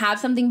when you have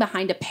something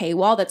behind a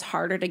paywall that's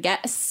harder to get,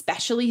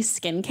 especially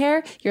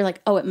skincare, you're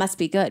like, oh, it must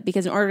be good,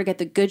 because in order to get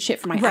the good shit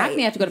for my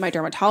acne, I have to go to my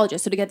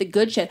dermatologist. So to get the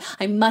good shit,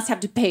 I must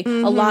have to pay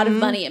a lot of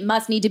money. It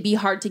must need to be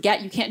hard to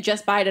get. You can't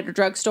just buy it at a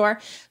drugstore.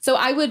 So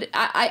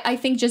I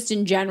think just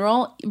in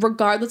general,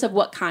 regardless of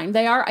what kind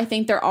they are, I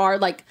think there are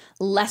like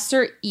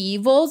lesser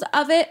evils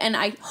of it. And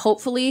I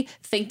hopefully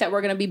think that we're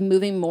going to be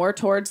moving more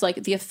towards like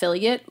the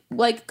affiliate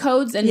like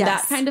codes and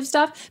that kind of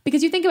stuff.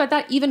 Because you think about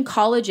that, even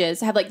colleges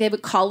have like, they have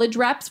college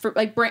reps for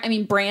like,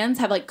 brands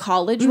have like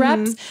college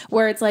reps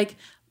where it's like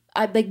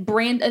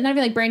brand, not even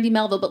like Brandy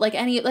Melville, but like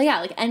any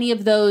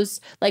of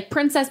those, like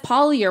Princess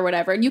Polly or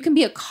whatever. And you can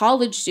be a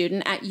college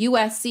student at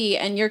USC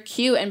and you're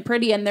cute and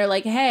pretty, and they're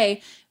like,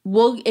 hey,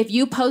 if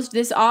you post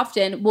this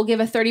often, we'll give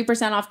a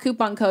 30% off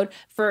coupon code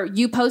for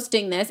you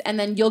posting this, and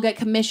then you'll get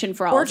commission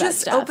for all of that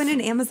stuff. Or just open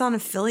an Amazon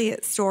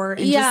affiliate store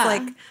and just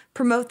like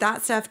promote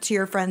that stuff to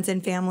your friends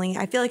and family.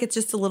 I feel like it's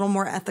just a little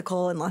more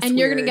ethical and less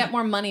you're going to get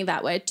more money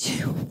that way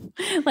too.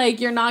 Like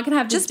you're not going to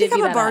have to just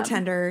become a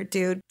bartender,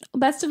 dude.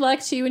 Best of luck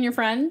to you and your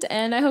friend,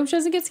 and I hope she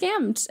doesn't get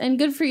scammed. And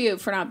good for you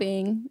for not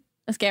being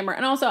a scammer.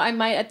 And also, I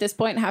might at this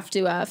point have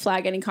to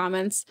flag any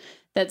comments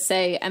that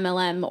say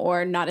MLM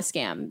or not a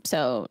scam,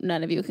 so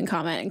none of you can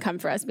comment and come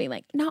for us being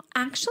like, no,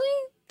 actually,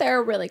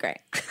 they're really great.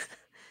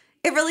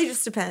 It really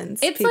just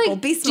depends. It's people.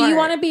 Like, be smart. Do you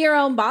want to be your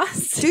own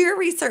boss? Do your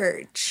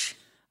research.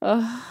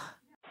 Hi,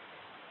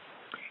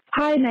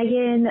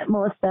 Megan,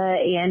 Melissa,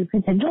 and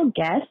potential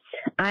guests.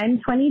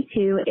 I'm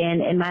 22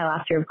 and in my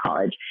last year of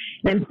college,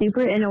 and I'm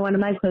super into one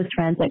of my close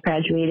friends that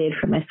graduated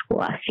from my school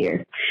last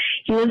year.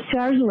 He lives 2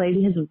 hours away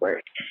because of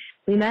work.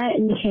 We met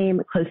and became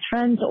close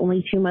friends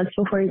only 2 months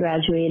before he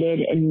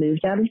graduated and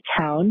moved out of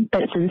town,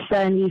 but since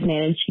then we've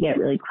managed to get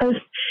really close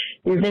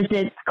through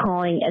visits,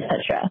 calling,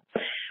 etc.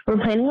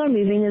 We're planning on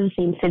moving to the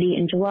same city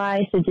in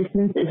July, so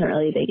distance isn't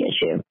really a big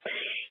issue.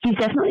 He's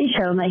definitely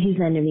shown that he's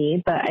into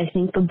me, but I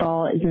think the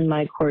ball is in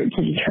my court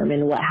to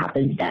determine what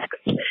happens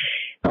next.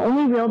 The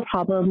only real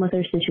problem with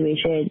our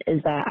situation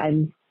is that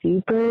I'm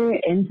super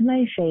into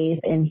my faith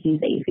and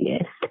he's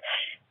atheist.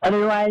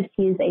 Otherwise,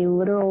 he's a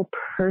literal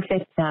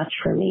perfect match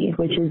for me,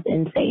 which is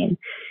insane.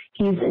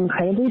 He's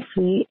incredibly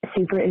sweet,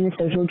 super into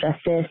social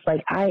justice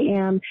like I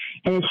am,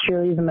 and is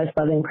truly the most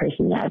loving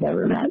person that I've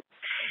ever met.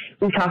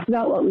 We've talked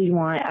about what we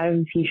want out of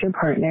a future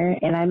partner,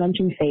 and I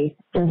mentioned faith,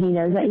 so he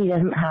knows that he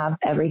doesn't have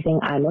everything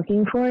I'm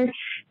looking for,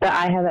 but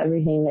I have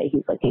everything that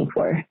he's looking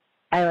for.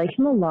 I like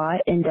him a lot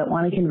and don't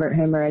want to convert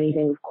him or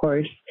anything, of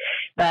course,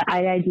 but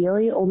I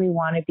ideally only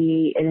want to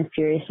be in a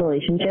serious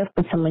relationship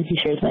with someone who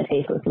shares my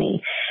faith with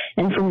me.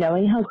 And from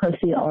knowing how close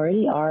we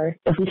already are,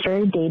 if we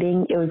started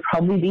dating, it would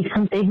probably be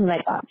something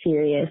that got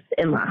serious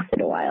and lasted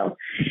a while.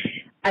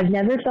 I've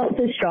never felt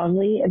so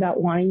strongly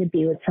about wanting to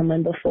be with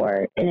someone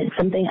before, and it's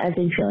something I've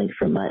been feeling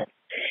for months.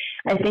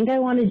 I think I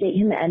want to date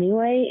him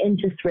anyway and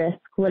just risk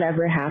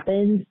whatever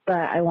happens, but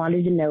I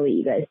wanted to know what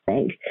you guys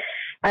think.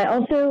 I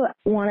also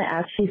want to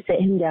actually sit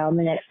him down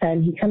the next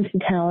time he comes to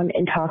town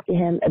and talk to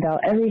him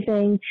about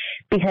everything,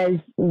 because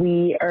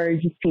we are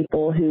just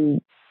people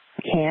who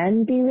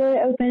can be really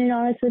open and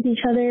honest with each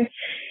other.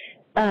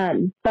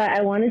 But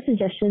I wanted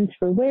suggestions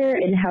for where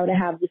and how to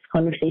have this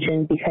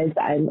conversation, because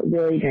I'm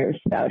really nervous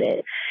about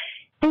it.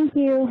 Thank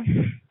you.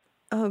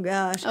 Oh,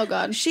 gosh. Oh,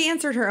 God. She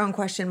answered her own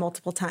question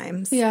multiple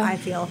times, yeah. I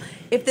feel.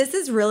 If this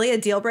is really a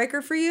deal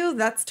breaker for you,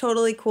 that's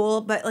totally cool.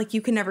 But, like,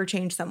 you can never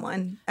change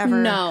someone,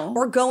 ever. No.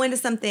 Or go into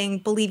something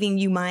believing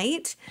you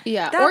might.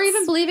 Yeah. Or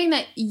even believing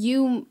that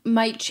you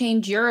might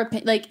change your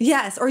opinion. Like,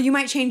 yes. Or you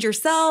might change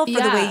yourself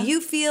or the way you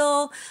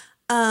feel.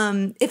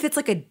 If it's,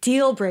 like, a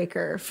deal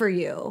breaker for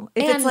you.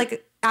 If it's,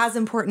 like, as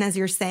important as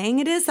you're saying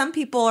it is. Some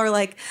people are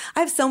like, I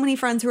have so many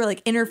friends who are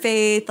like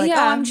interfaith, like, oh,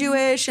 I'm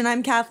Jewish and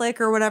I'm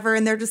Catholic or whatever.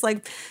 And they're just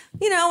like,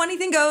 you know,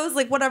 anything goes,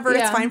 like whatever,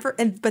 it's fine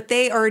but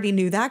they already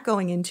knew that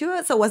going into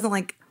it. So it wasn't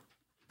like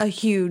a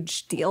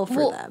huge deal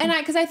for them. And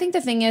because I think the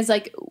thing is,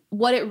 like,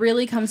 what it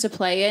really comes to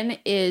play in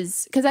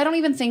is, because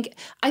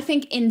I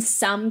think in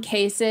some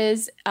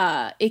cases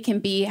it can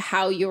be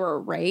how you were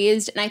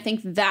raised. And I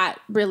think that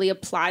really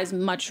applies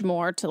much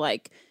more to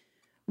like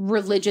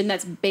religion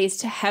that's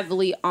based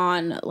heavily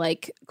on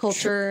like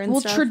culture and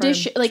stuff,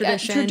 tradition, like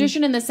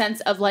tradition in the sense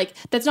of like,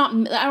 that's not, I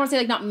don't want to say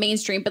like not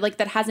mainstream, but like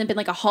that hasn't been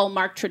like a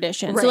hallmark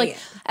tradition. Right. So like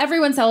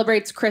everyone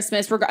celebrates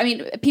Christmas. I mean,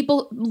 tons of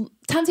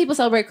people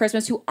celebrate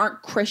Christmas who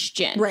aren't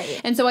Christian. Right.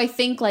 And so I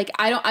think like,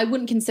 I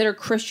wouldn't consider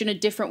Christian a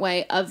different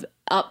way of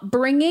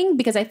upbringing,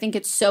 because I think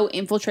it's so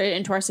infiltrated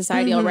into our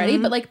society already.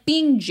 But like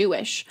being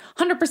Jewish,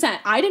 100%.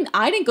 I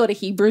didn't go to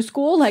Hebrew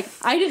school. Like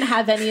I didn't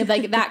have any of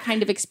like that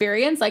kind of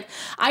experience. Like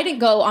I didn't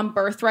go on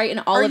birthright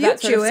and all of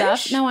that sort of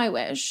stuff. No, I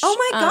wish.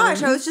 Oh my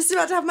gosh, I was just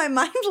about to have my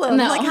mind blown.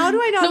 No. Like, how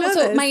do I not know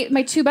so this?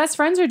 My two best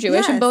friends are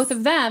Jewish, and both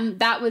of them,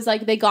 that was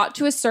like they got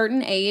to a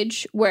certain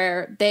age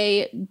where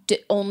they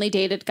only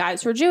dated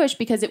guys who were Jewish,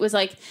 because it was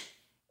like,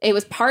 it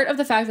was part of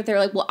the fact that they were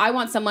like, well, I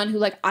want someone who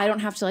like, I don't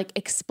have to like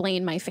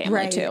explain my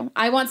family to.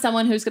 I want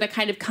someone who's going to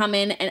kind of come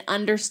in and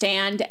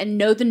understand and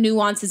know the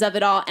nuances of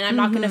it all. And I'm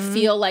not going to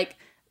feel like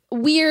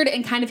weird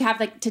and kind of have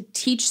like to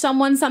teach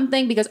someone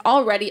something, because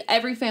already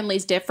every family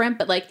is different,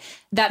 but like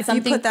that's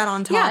something you put that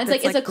on top. Yeah,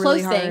 it's a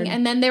close really thing.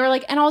 And then they were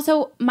like, and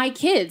also my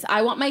kids,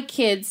 I want my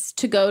kids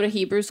to go to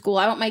Hebrew school.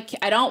 I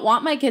don't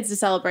want my kids to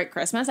celebrate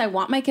Christmas. I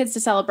want my kids to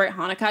celebrate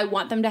Hanukkah. I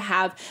want them to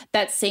have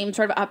that same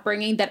sort of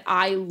upbringing that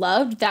I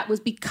loved. That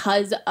was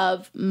because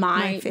of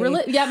my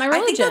religion.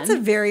 I think that's a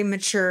very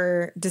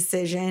mature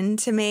decision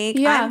to make.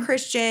 Yeah. I'm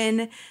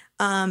Christian.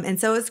 And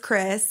so is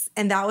Chris.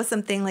 And that was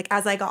something like,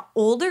 as I got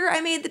older,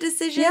 I made the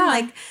decision,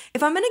 like,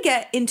 if I'm going to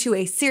get into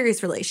a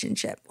serious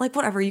relationship, like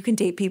whatever, you can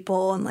date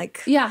people and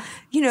like,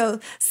 you know,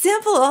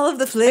 sample all of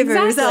the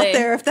flavors out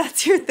there if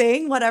that's your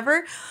thing,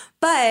 whatever.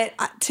 But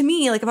to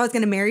me, like if I was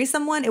going to marry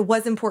someone, it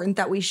was important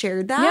that we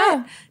shared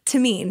that to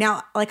me.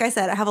 Now, like I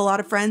said, I have a lot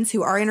of friends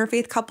who are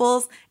interfaith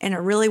couples and it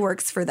really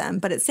works for them.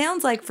 But it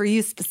sounds like for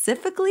you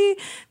specifically,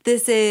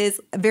 this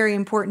is very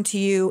important to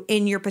you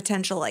in your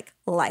potential like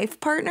life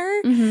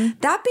partner.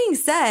 That being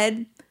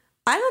said,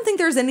 I don't think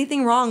there's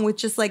anything wrong with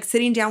just like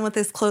sitting down with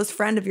this close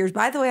friend of yours.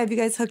 By the way, have you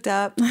guys hooked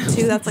up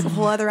too? That's like a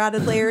whole other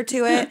added layer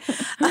to it.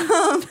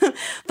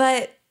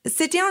 But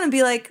sit down and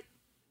be like,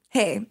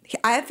 hey,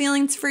 I have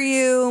feelings for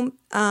you.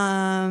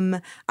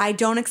 I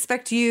don't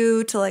expect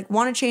you to like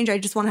want to change. I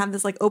just want to have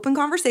this like open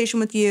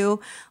conversation with you.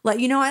 Let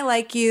you know I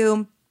like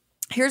you.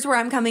 Here's where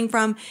I'm coming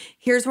from.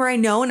 Here's where I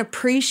know and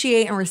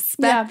appreciate and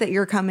respect that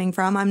you're coming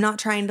from. I'm not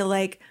trying to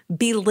like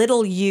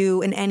belittle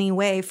you in any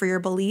way for your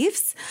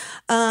beliefs.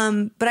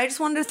 But I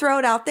just wanted to throw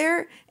it out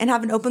there and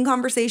have an open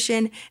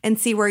conversation and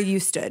see where you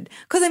stood.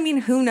 Because I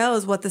mean, who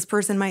knows what this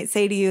person might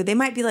say to you. They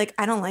might be like,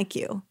 I don't like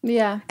you.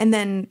 Yeah. And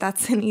then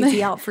that's an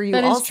easy out for you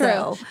that also.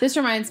 Is true. This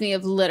reminds me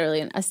of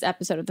literally an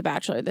episode of The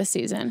Bachelor this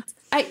season.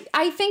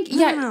 I think,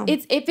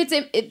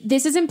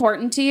 this is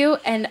important to you.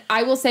 And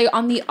I will say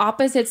on the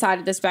opposite side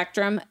of the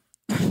spectrum,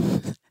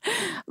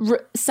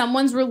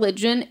 someone's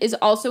religion is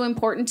also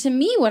important to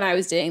me when I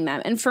was dating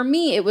them. And for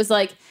me, it was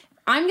like,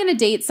 I'm going to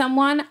date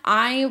someone.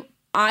 I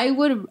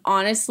would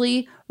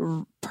honestly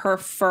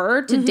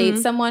prefer to date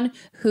someone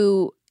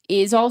who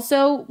is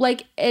also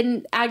like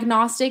an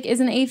agnostic, is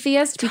an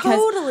atheist, because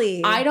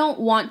I don't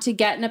want to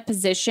get in a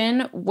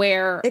position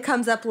where it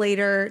comes up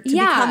later to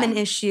become an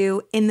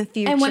issue in the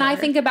future. And when I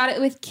think about it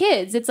with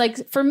kids, it's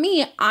like, for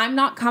me, I'm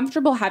not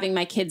comfortable having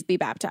my kids be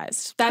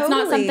baptized. That's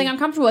not something I'm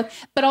comfortable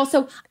with. But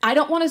also, I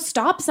don't want to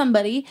stop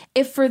somebody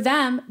if for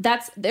them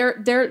that's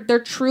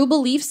their true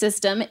belief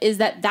system is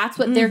that that's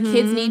what their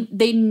kids need.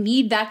 They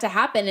need that to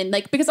happen. And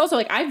like, because also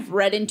like I've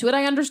read into it,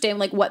 I understand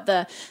like what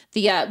the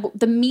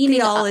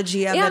meaning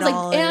theology of it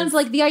all and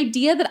like the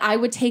idea that I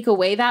would take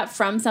away that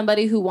from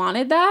somebody who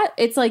wanted that,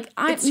 it's like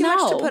it's too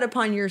much to put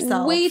upon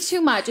yourself. Way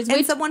too much.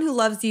 And someone who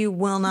loves you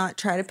will not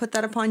try to put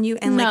that upon you.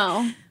 And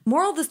like,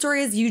 moral of the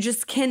story is you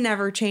just can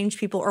never change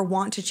people or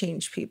want to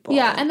change people.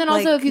 Yeah, and then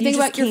also if you think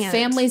about your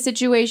family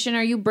situation,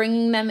 are you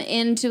bringing them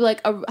into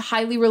like a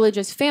highly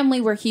religious family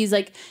where he's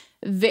like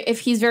if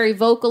he's very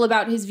vocal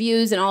about his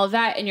views and all of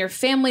that, and your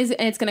family's,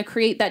 and it's going to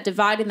create that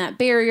divide and that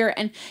barrier,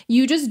 and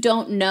you just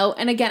don't know.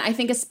 And again, I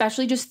think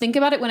especially just think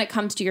about it when it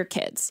comes to your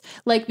kids.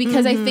 Like,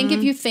 because I think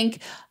if you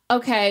think,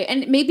 okay,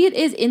 and maybe it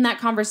is in that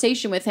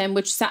conversation with him,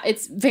 which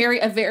it's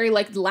a very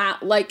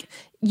like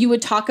you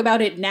would talk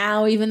about it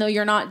now, even though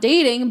you're not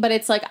dating, but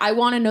it's like, I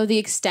want to know the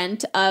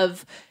extent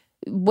of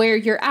where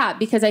you're at,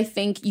 because I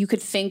think you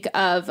could think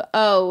of,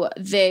 oh,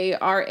 they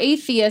are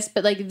atheists,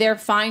 but like they're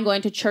fine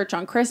going to church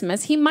on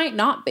Christmas. He might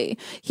not be.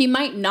 He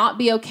might not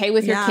be okay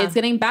with your kids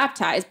getting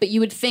baptized, but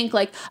you would think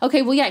like,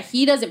 okay, well, yeah,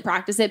 he doesn't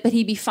practice it, but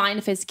he'd be fine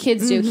if his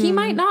kids do. He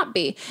might not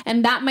be.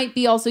 And that might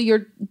be also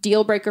your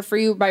deal breaker for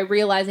you, by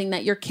realizing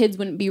that your kids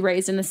wouldn't be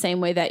raised in the same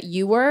way that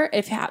you were,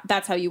 if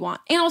that's how you want.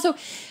 And also,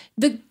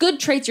 the good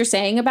traits you're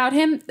saying about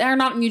him are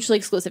not mutually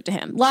exclusive to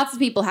him. Lots of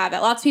people have it.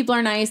 Lots of people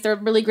are nice. They're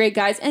really great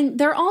guys. And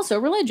they're also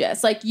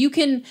religious. Like, I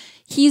don't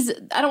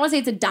want to say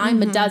it's a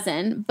dime a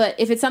dozen, but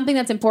if it's something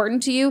that's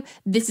important to you,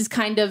 this is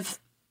kind of,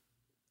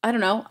 I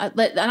don't know,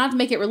 not to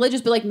make it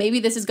religious, but like maybe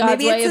this is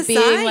God's way of being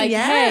sign. Like,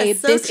 hey,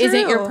 this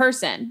isn't your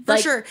person. For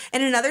sure.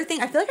 And another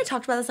thing, I feel like I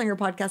talked about this on your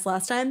podcast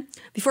last time.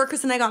 Before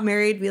Chris and I got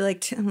married, we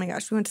oh my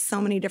gosh, we went to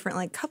so many different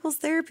like couples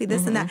therapy,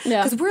 this and that.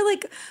 Because we're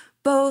like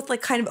both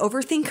like kind of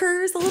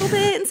overthinkers a little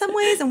bit in some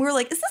ways. And we were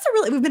like,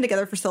 we've been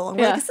together for so long.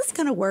 We're like, is this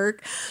going to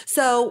work?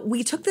 So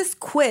we took this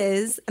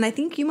quiz, and I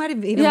think you might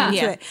have even went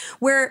to it,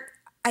 where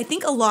I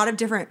think a lot of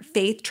different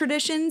faith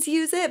traditions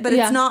use it, but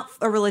it's not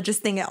a religious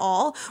thing at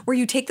all, where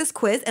you take this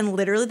quiz and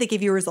literally they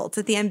give you results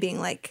at the end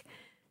being like,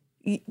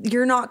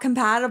 you're not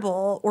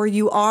compatible, or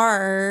you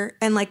are,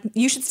 and like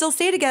you should still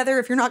stay together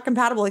if you're not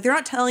compatible. Like, they're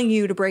not telling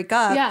you to break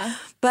up. Yeah.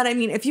 But I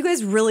mean, if you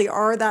guys really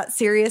are that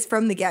serious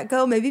from the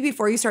get-go, maybe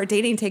before you start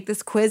dating, take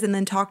this quiz and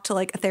then talk to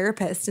like a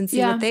therapist and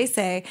see what they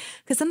say.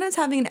 Because sometimes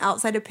having an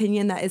outside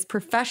opinion that is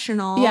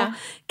professional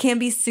can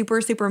be super,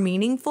 super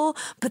meaningful.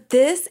 But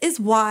this is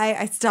why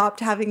I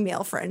stopped having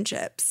male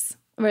friendships.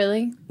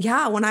 Really?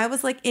 Yeah. When I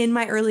was like in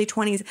my early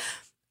 20s,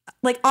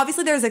 like,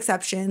 obviously there's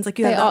exceptions. Like,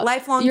 you have that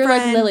lifelong friend. You're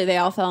like Lily. They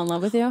all fell in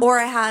love with you? Or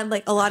I had,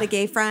 like, a lot of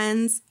gay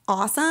friends.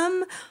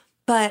 Awesome.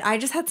 But I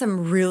just had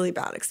some really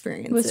bad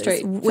experiences.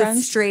 With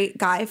straight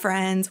guy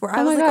friends where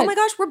I was like, oh my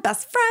gosh, we're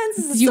best friends.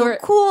 This is so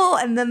cool.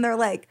 And then they're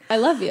like, I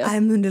love you.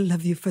 I'm going to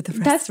love you for the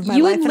rest of my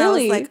life. And I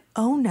was like,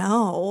 oh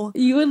no.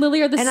 You and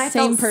Lily are the same person.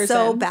 And I felt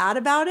so bad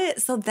about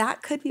it. So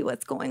that could be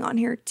what's going on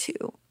here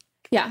too.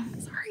 Yeah.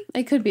 Sorry.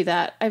 It could be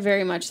that. I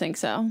very much think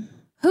so.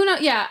 Who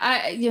knows?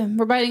 Yeah.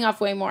 We're biting off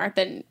way more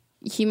than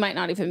he might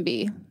not even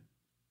be.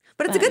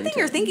 But it's a good thing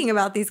you're thinking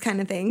about these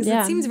kind of things.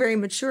 Yeah. It seems very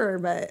mature,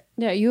 but...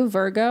 Yeah, you a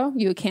Virgo?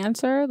 You a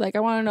Cancer? Like,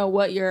 I want to know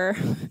what you're...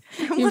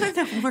 I want to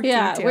know more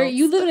details. Where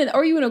you living in...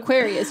 Or you an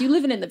Aquarius? You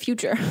living in the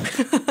future.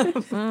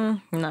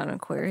 I'm not an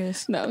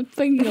Aquarius. No,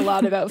 thinking a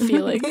lot about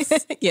feelings.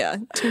 Yeah,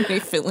 too many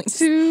feelings.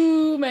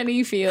 Too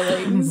many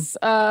feelings.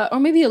 Or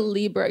maybe a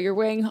Libra. You're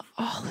weighing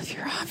all of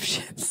your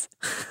options.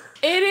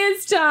 It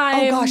is time.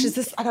 Oh gosh,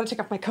 I gotta take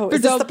off my coat.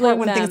 Is this the part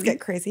when things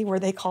get crazy where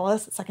they call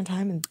us a second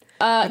time? And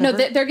no,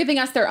 they're giving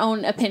us their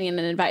own opinion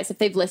and advice if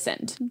they've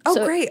listened. Oh,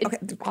 so great. Okay,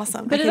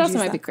 awesome. But it also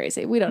might be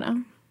crazy. We don't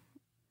know.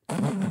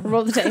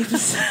 Roll the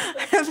tapes.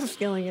 I have a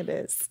feeling it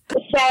is.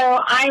 So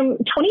I'm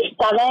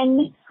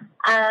 27.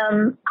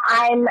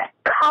 I'm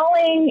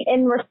calling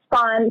in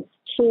response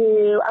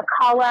to a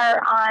caller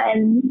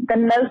on the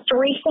most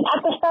recent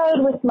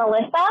episode with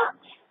Melissa.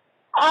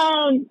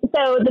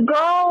 So the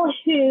girl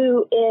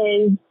who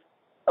is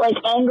like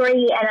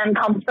angry and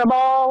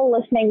uncomfortable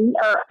listening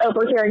or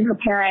overhearing her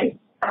parents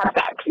have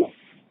sex.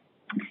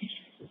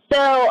 So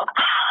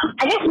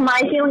I guess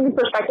my feeling and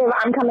perspective,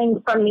 I'm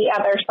coming from the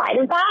other side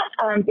of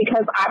that,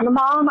 because I'm a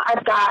mom.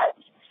 I've got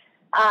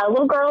a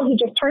little girl who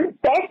just turned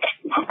 6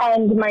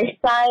 and my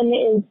son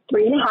is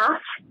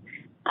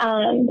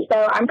 3.5.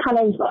 So I'm kind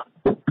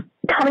of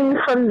coming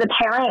from the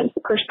parents'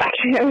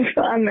 perspective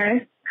on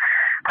this.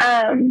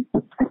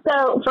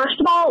 So first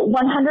of all,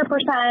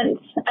 100%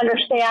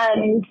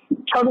 understand,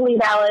 totally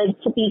valid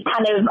to be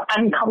kind of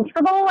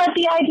uncomfortable at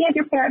the idea of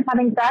your parents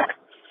having sex.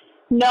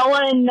 No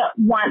one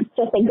wants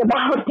to think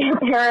about their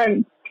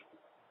parents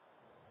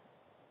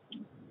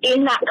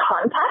in that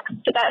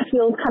context. That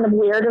feels kind of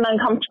weird and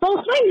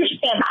uncomfortable, so I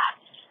understand that.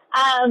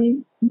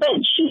 But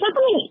she said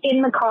something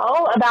in the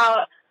call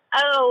about,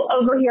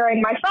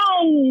 overhearing my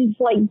friends,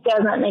 like,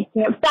 doesn't make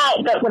me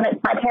upset, but when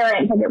it's my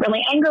parents, I get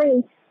really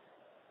angry.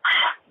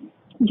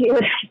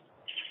 Dude,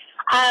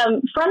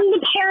 from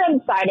the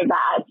parent side of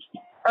that,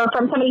 or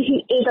from somebody who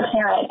is a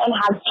parent and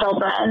has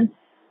children,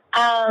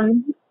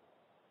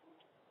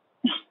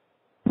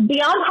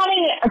 beyond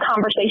having a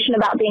conversation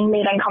about being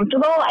made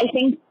uncomfortable, I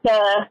think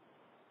the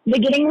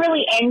getting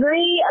really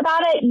angry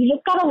about it, you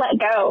just gotta let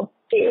go,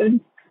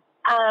 dude.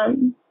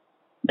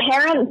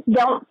 Parents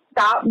don't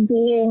stop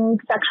being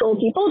sexual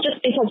people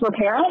just because we're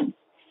parents.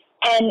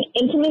 And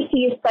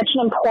intimacy is such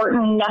an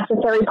important,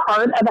 necessary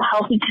part of a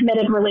healthy,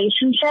 committed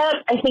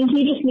relationship. I think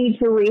you just need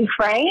to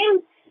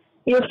reframe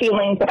your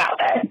feelings about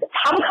this.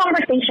 Have a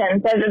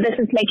conversation so that this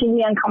is making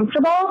me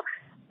uncomfortable,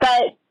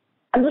 but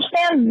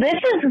understand this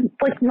is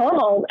like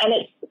normal and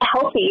it's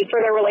healthy for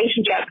their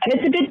relationship and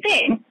it's a good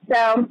thing.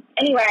 So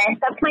anyway,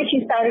 that's my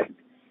 2 cents.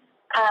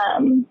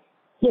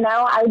 You know,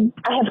 I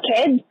have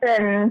kids,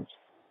 and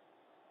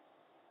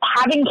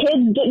having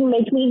kids didn't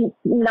make me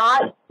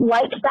not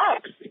like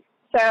sex.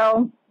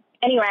 So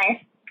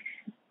anyway,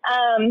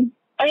 I mean,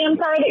 I'm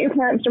sorry that your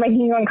parents are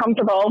making you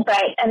uncomfortable,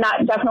 and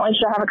that definitely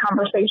should have a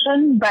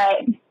conversation,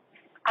 but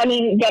I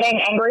mean,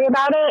 getting angry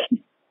about it,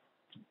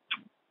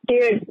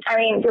 dude, I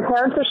mean, your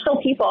parents are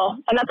still people,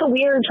 and that's a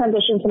weird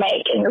transition to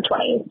make in your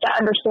 20s, to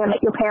understand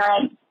that your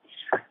parents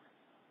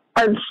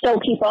are still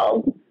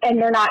people and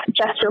they're not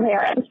just your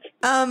parents.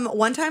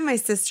 One time my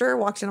sister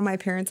walked in on my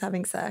parents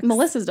having sex.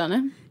 Melissa's done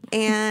it.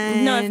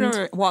 And no, I've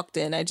never walked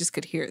in. I just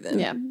could hear them.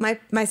 Yeah.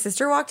 My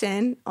sister walked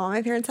in on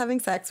my parents having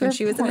sex when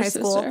she was in high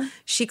school. Sister.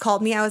 She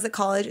called me. I was at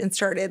college and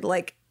started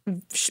like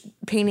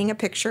painting a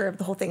picture of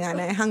the whole thing, and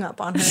I hung up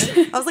on her.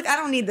 I was like, I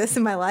don't need this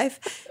in my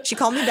life. She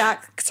called me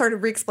back, started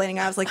re-explaining.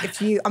 I was like,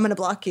 I'm going to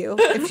block you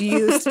if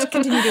you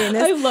continue doing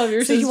this. I love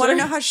your sister. So you want to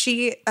know how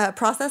she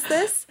processed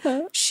this?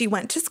 She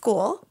went to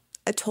school,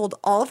 told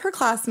all of her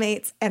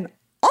classmates and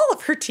all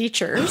of her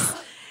teachers,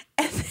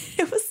 and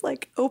it was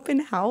like open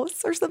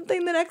house or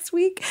something the next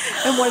week.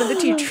 And one of the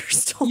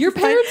teachers told your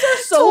parents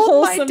are so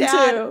wholesome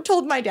too.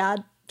 Told my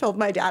dad.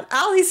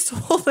 Allie's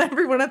told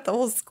everyone at the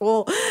whole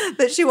school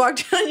that she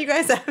walked in on you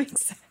guys having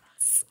sex.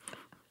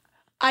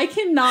 I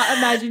cannot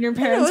imagine your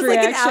parents'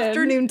 reaction. It was like an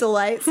afternoon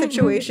delight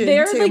situation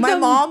too. Like my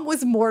mom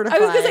was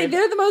mortified. I was going to say,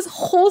 they're the most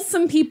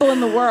wholesome people in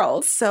the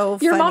world. So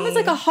your funny. mom is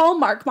like a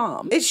Hallmark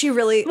mom. Is she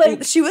really?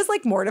 Like, she was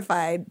like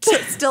mortified.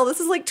 Still, this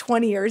is like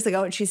 20 years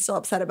ago and she's still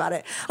upset about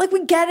it. Like,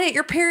 we get it.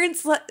 Your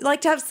parents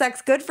like to have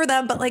sex. Good for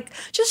them. But like,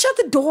 just shut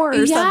the door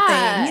or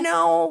something, you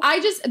know?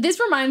 This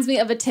reminds me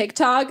of a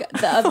TikTok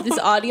of this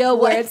audio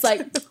where it's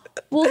like,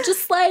 well,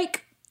 just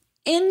like,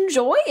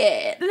 enjoy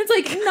it. And it's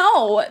like,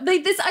 no,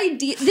 like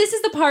this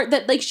is the part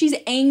that like she's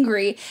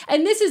angry.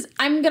 And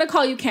I'm gonna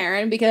call you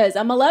Karen because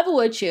I'm a level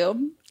with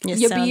you.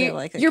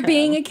 You're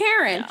being a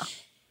Karen. Yeah.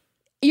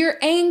 You're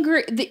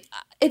angry.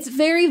 It's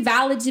very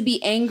valid to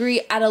be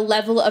angry at a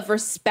level of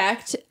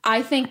respect.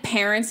 I think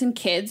parents and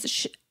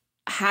kids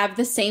have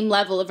the same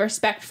level of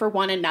respect for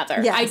one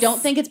another. Yes. I don't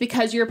think it's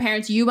because you're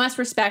parents, you must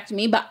respect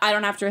me, but I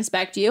don't have to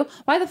respect you.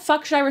 Why the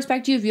fuck should I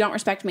respect you if you don't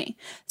respect me?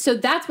 So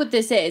that's what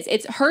this is.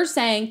 It's her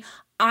saying,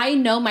 I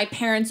know my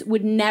parents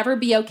would never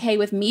be okay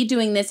with me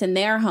doing this in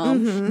their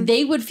home. Mm-hmm.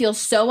 They would feel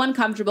so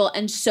uncomfortable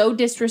and so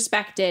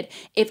disrespected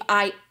if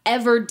I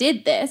ever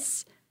did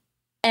this.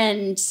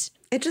 And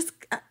it just...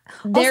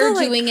 they're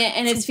doing it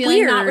and it's feeling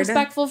weird. Not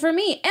respectful for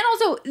me. And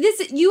also,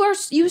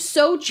 you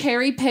so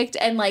cherry-picked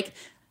and like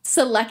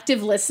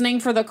selective listening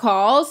for the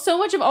call. So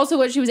much of also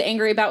what she was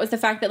angry about was the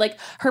fact that like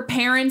her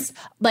parents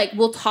like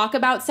will talk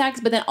about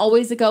sex, but then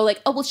always go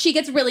like, oh, well, she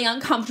gets really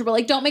uncomfortable.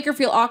 Like, don't make her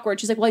feel awkward.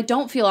 She's like, well, I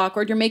don't feel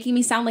awkward. You're making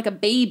me sound like a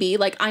baby.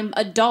 Like, I'm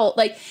adult.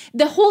 Like,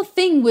 the whole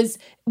thing was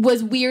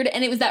weird.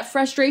 And it was that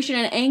frustration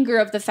and anger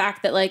of the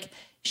fact that like,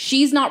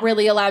 she's not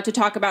really allowed to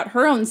talk about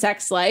her own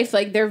sex life.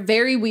 Like, they're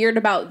very weird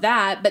about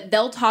that, but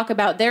they'll talk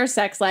about their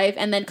sex life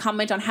and then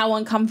comment on how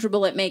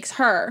uncomfortable it makes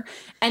her.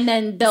 And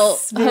then they'll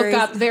hook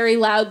up very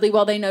loudly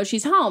while they know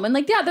she's home. And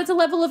like, yeah, that's a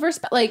level of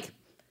respect. Like,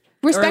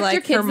 respect like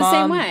your kids the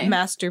same way.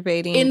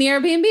 Masturbating in the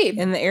Airbnb.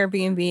 In the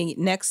Airbnb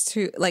next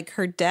to, like,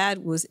 her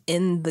dad was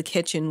in the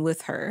kitchen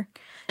with her.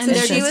 And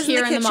so she was in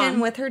the kitchen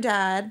with her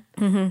dad,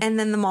 and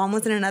then the mom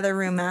was in another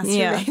room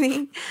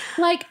masturbating.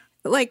 Yeah.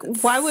 Like,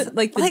 why would,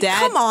 like, the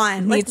dad come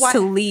on. needs to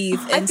leave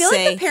and say, I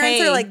feel like the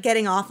parents are, like,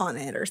 getting off on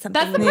it or something.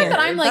 That's the part that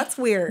I'm like, that's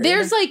weird.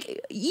 There's, like,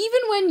 even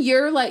when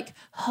you're, like,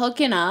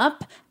 hooking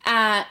up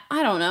at,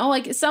 I don't know,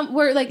 like,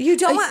 somewhere, like. You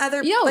don't want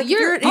other,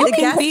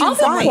 I'll be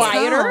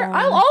quieter.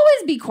 I'll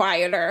always be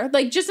quieter.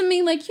 Like, just, I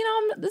mean, like, you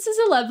know, this is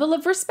a level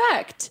of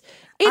respect.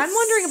 I'm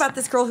wondering about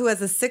this girl who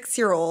has a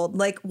 6-year-old.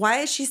 Like,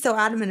 why is she so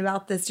adamant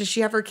about this? Does she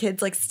have her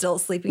kids, like, still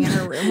sleeping in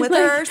her room with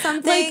her or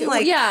something?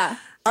 Like, yeah.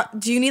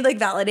 Do you need like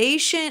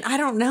validation? I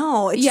don't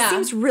know. It just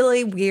seems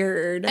really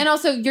weird. And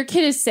also, your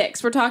kid is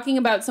 6. We're talking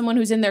about someone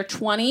who's in their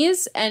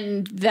 20s,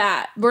 and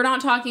that we're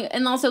not talking.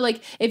 And also,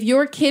 like, if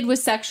your kid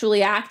was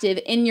sexually active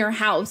in your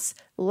house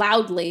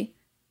loudly,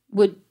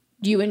 would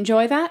you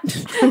enjoy that?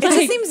 It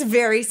just seems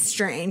very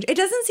strange. It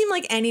doesn't seem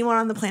like anyone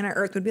on the planet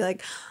Earth would be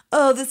like,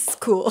 oh, this is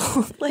cool.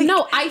 Like,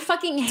 no, I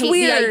fucking hate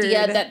the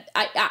idea that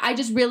I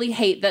just really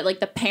hate that, like,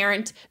 the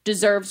parent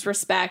deserves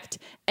respect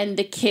and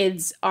the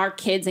kids are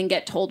kids and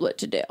get told what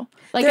to do.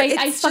 Like,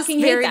 I fucking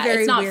hate that.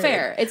 It's not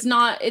fair. It's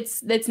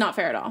not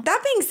fair at all.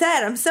 That being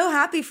said, I'm so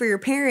happy for your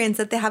parents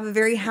that they have a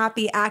very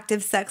happy,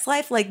 active sex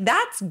life. Like,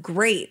 that's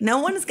great. No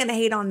one is going to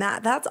hate on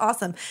that. That's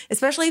awesome.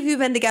 Especially if you've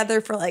been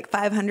together for like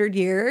 500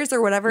 years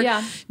or whatever.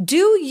 Yeah.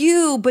 Do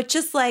you, but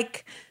just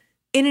like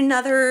in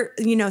another,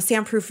 you know,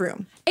 soundproof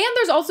room. And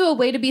there's also a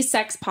way to be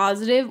sex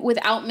positive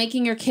without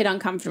making your kid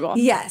uncomfortable.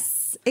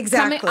 Yes,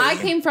 exactly. I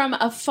came from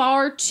a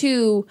far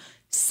too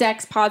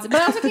sex positive,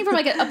 but I also came from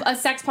like a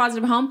sex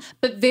positive home,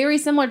 but very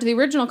similar to the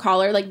original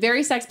caller, like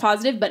very sex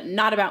positive, but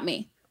not about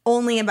me.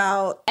 only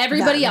about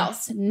everybody them.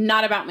 else,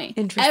 not about me.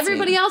 Interesting.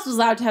 Everybody else was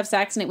allowed to have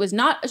sex and it was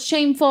not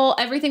shameful.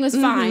 Everything was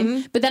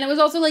fine. But then it was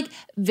also like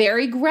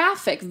very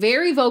graphic,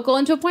 very vocal,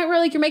 and to a point where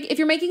like if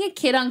you're making a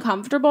kid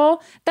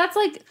uncomfortable, that's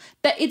like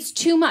that it's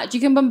too much. You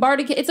can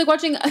bombard a kid. It's like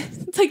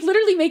it's like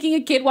literally making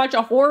a kid watch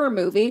a horror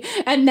movie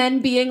and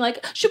then being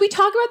like, should we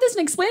talk about this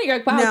and explain it? You're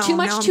like, wow, too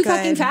much, too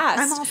fucking fast.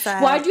 I'm all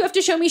set. Why'd you have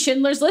to show me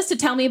Schindler's List to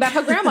tell me about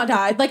how grandma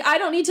died? Like, I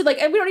don't need to, like,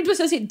 we don't need to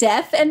associate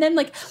death and then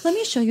like, let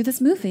me show you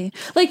this movie.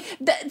 Like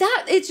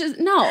that it's just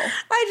no.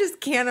 I just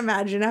can't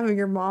imagine having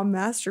your mom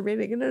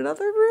masturbating in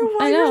another room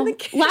while I know. you're in the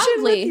kitchen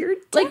Loudly. with your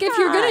dad. Like if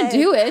you're gonna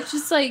do it,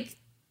 just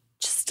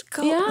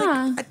go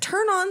like,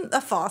 turn on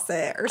a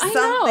faucet or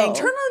something.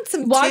 Turn on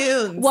some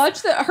tunes.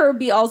 Watch her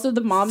be also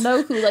the mom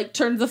though who like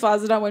turns the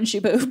faucet on when she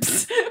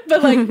poops,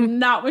 but like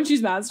not when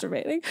she's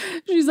masturbating.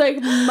 She's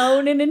like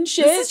moaning and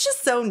shit. This is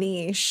just so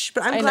niche,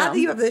 but I'm glad that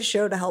you have this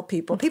show to help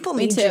people. People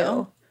need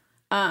you.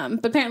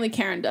 But apparently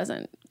Karen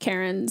doesn't.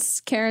 Karen,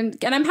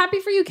 and I'm happy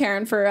for you,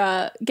 Karen,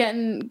 for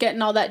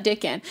getting all that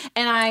dick in.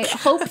 And I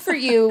hope for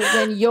you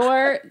when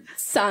your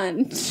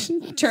son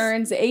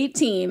turns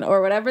 18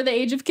 or whatever the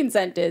age of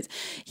consent is,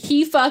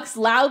 he fucks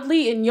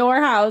loudly in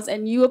your house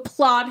and you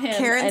applaud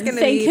him and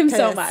thank him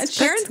so much.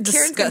 Karen's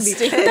gonna be pissed.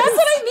 That's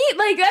what I mean.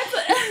 Like that's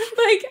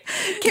like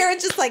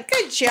Karen's just like,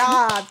 good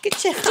job. Do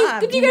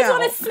you guys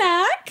want a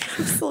snack?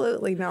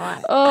 Absolutely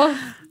not.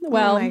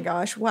 Well, oh my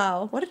gosh.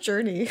 Wow. What a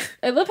journey.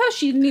 I love how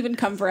she didn't even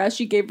come for us.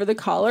 She gave her the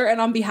collar,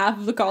 and on behalf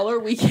of the collar,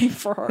 we came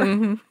for her.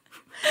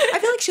 I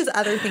feel like she has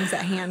other things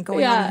at hand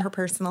going on in her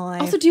personal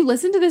life. Also, do you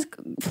listen to this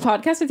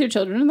podcast with your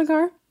children in the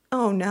car?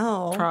 Oh,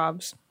 no.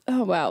 Probs.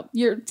 Oh, wow.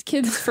 Your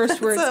kid's first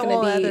word's going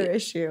to be another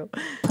issue.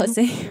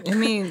 Pussy. I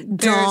mean,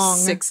 they're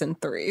 6 and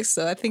 3,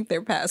 so I think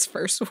they're past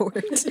first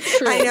words.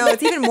 I know.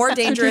 It's even more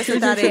dangerous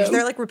at that age.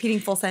 They're like repeating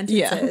full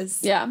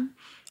sentences. Yeah.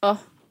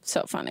 Oh,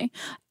 so funny.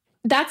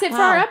 That's it for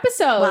our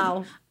episode.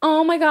 Wow.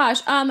 Oh my gosh.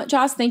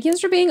 Joss, thank you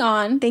for being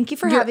on. Thank you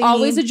for having me. You're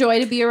always a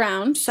joy to be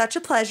around. Such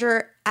a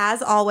pleasure.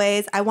 As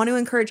always, I want to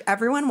encourage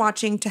everyone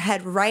watching to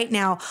head right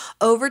now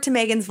over to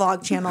Megan's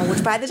vlog channel,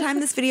 which by the time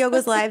this video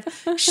goes live,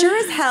 sure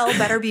as hell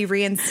better be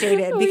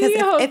reinstated. Because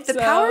if the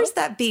powers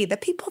that be, the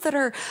people that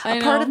are a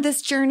part of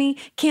this journey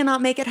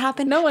cannot make it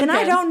happen, then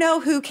I don't know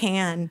who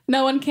can.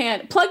 No one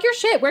can. Plug your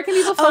shit. Where can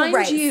people find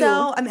you?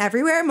 So I'm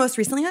everywhere, most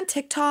recently on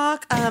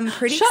TikTok. I'm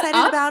pretty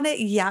excited about it.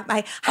 Yeah,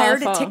 I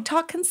hired a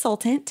TikTok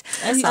consultant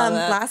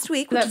last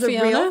week, which is a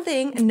real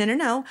thing.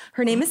 No.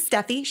 Her name is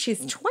Steffi.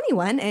 She's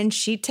 21 and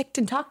she ticked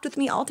and talked with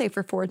me all day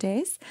for 4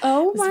 days.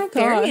 Oh my gosh.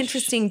 Very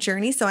interesting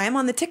journey. So I am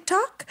on the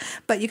TikTok,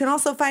 but you can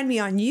also find me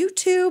on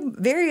YouTube,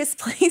 various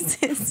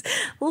places.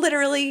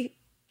 Literally,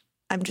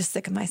 I'm just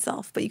sick of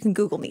myself, but you can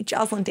Google me,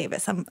 Jocelyn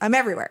Davis. I'm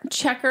everywhere.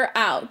 Check her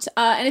out.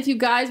 And if you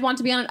guys want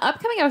to be on an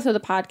upcoming episode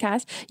of the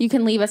podcast, you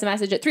can leave us a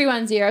message at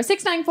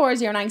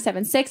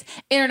 310-694-0976.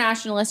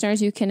 International listeners,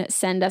 you can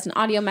send us an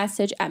audio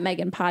message at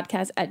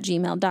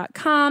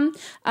meganpodcast@gmail.com.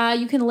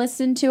 You can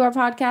listen to our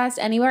podcast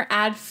anywhere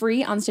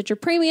ad-free on Stitcher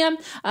Premium.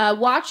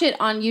 Watch it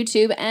on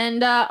YouTube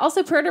and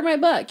also pre-order my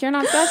book, You're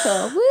Not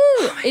Special.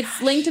 Woo!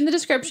 It's linked in the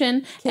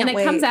description and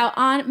it comes out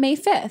on May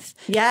 5th.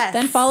 Yes.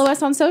 Then follow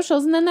us on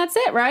socials and then that's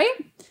it, right?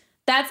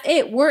 That's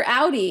it. We're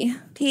outie.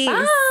 Peace.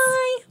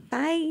 Bye.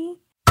 Bye.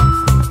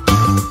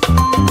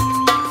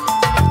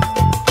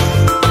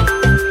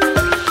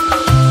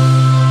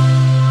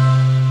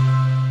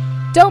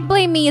 Don't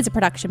Blame Me is a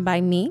production by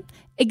me.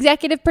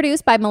 Executive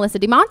produced by Melissa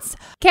DeMonts.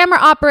 Camera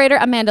operator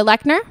Amanda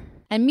Lechner.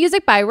 And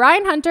music by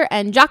Ryan Hunter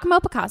and Giacomo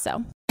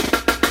Picasso.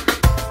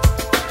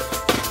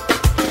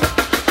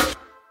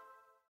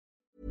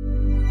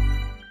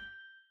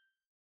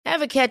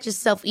 Ever catch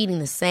yourself eating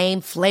the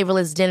same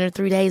flavorless dinner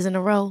 3 days in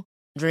a row?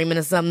 Dreaming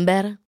of something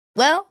better?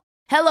 Well,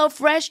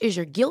 HelloFresh is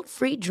your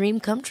guilt-free dream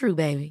come true,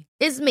 baby.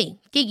 It's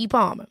me, Keke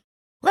Palmer.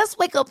 Let's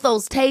wake up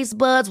those taste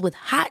buds with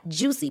hot,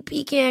 juicy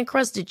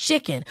pecan-crusted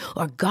chicken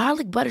or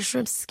garlic butter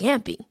shrimp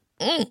scampi.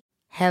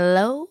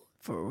 Hello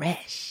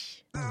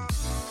Fresh.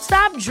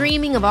 Stop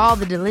dreaming of all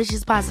the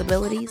delicious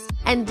possibilities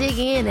and dig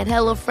in at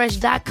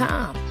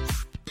HelloFresh.com.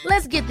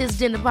 Let's get this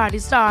dinner party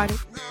started.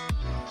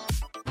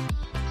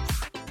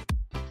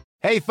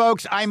 Hey,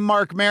 folks, I'm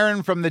Mark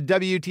Maron from the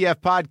WTF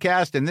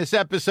Podcast, and this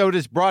episode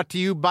is brought to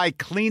you by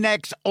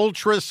Kleenex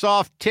Ultra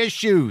Soft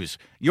Tissues,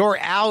 your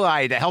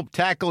ally to help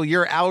tackle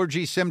your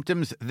allergy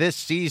symptoms this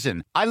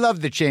season. I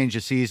love the change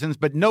of seasons,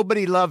 but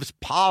nobody loves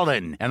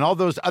pollen and all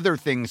those other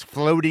things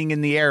floating in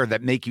the air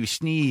that make you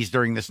sneeze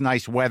during this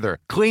nice weather.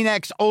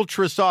 Kleenex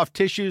Ultra Soft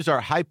Tissues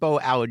are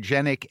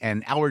hypoallergenic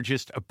and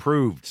allergist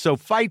approved, so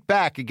fight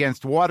back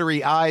against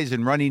watery eyes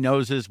and runny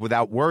noses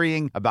without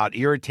worrying about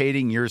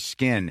irritating your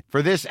skin.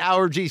 For this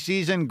allergy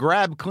season,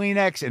 grab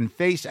Kleenex and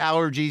face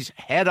allergies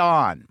head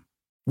on.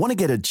 Want to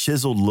get a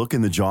chiseled look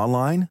in the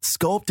jawline?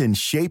 Sculpt and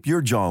shape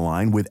your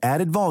jawline with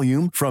added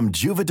volume from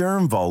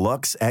Juvederm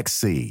Volux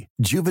XC.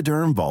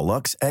 Juvederm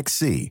Volux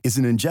XC is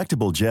an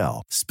injectable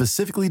gel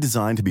specifically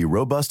designed to be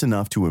robust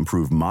enough to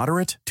improve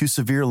moderate to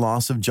severe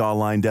loss of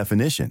jawline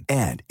definition.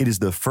 And it is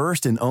the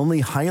first and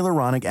only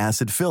hyaluronic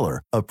acid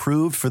filler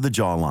approved for the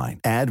jawline.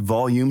 Add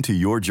volume to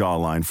your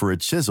jawline for a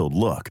chiseled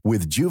look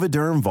with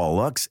Juvederm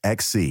Volux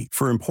XC.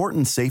 For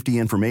important safety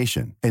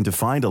information and to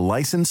find a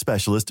licensed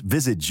specialist,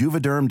 visit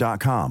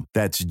Juvederm.com.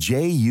 That's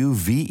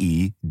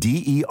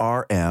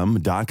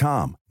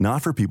Juvederm.com.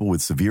 Not for people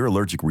with severe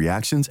allergic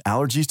reactions,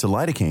 allergies to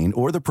lidocaine,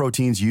 or the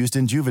proteins used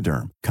in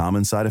Juvederm.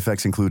 Common side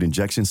effects include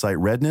injection site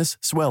redness,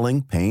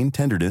 swelling, pain,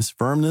 tenderness,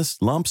 firmness,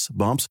 lumps,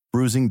 bumps,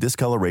 bruising,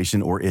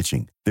 discoloration, or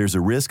itching. There's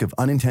a risk of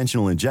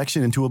unintentional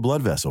injection into a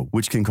blood vessel,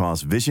 which can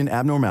cause vision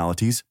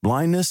abnormalities,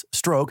 blindness,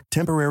 stroke,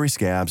 temporary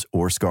scabs,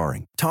 or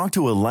scarring. Talk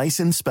to a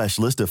licensed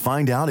specialist to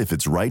find out if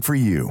it's right for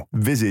you.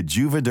 Visit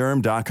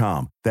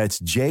Juvederm.com. That's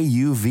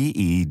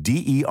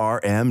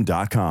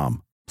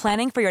Juvederm.com.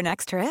 Planning for your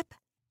next trip?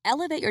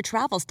 Elevate your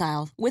travel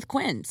style with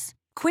Quince.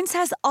 Quince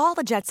has all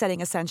the jet-setting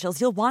essentials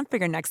you'll want for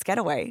your next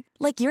getaway,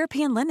 like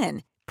European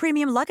linen,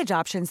 premium luggage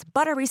options,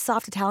 buttery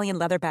soft Italian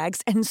leather bags,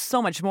 and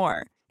so much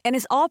more. And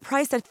is all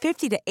priced at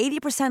 50 to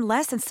 80%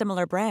 less than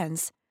similar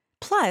brands.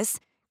 Plus,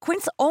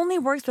 Quince only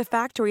works with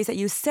factories that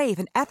use safe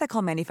and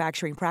ethical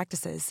manufacturing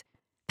practices.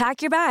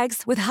 Pack your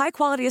bags with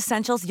high-quality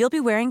essentials you'll be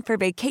wearing for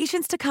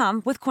vacations to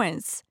come with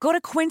Quince. Go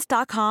to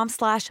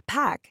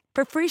quince.com/pack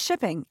for free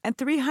shipping and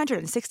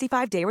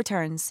 365-day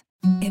returns.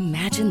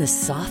 Imagine the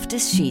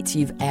softest sheets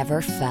you've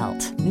ever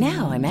felt.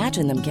 Now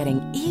imagine them getting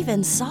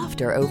even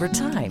softer over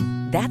time.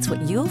 That's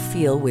what you'll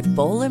feel with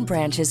Boll &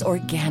 Branch's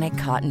organic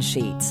cotton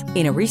sheets.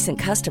 In a recent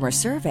customer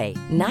survey,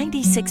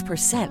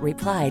 96%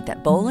 replied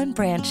that Boll &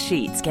 Branch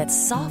sheets get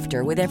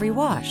softer with every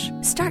wash.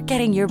 Start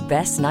getting your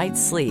best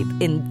night's sleep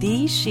in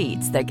these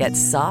sheets that get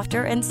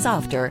softer and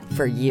softer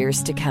for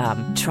years to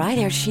come. Try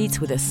their sheets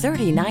with a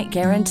 30-night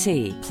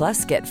guarantee.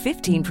 Plus, get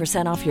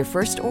 15% off your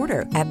first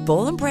order at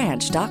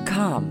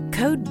bollandbranch.com.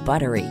 Code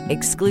BUTTERY.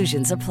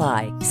 Exclusions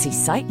apply. See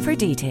site for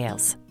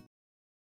details.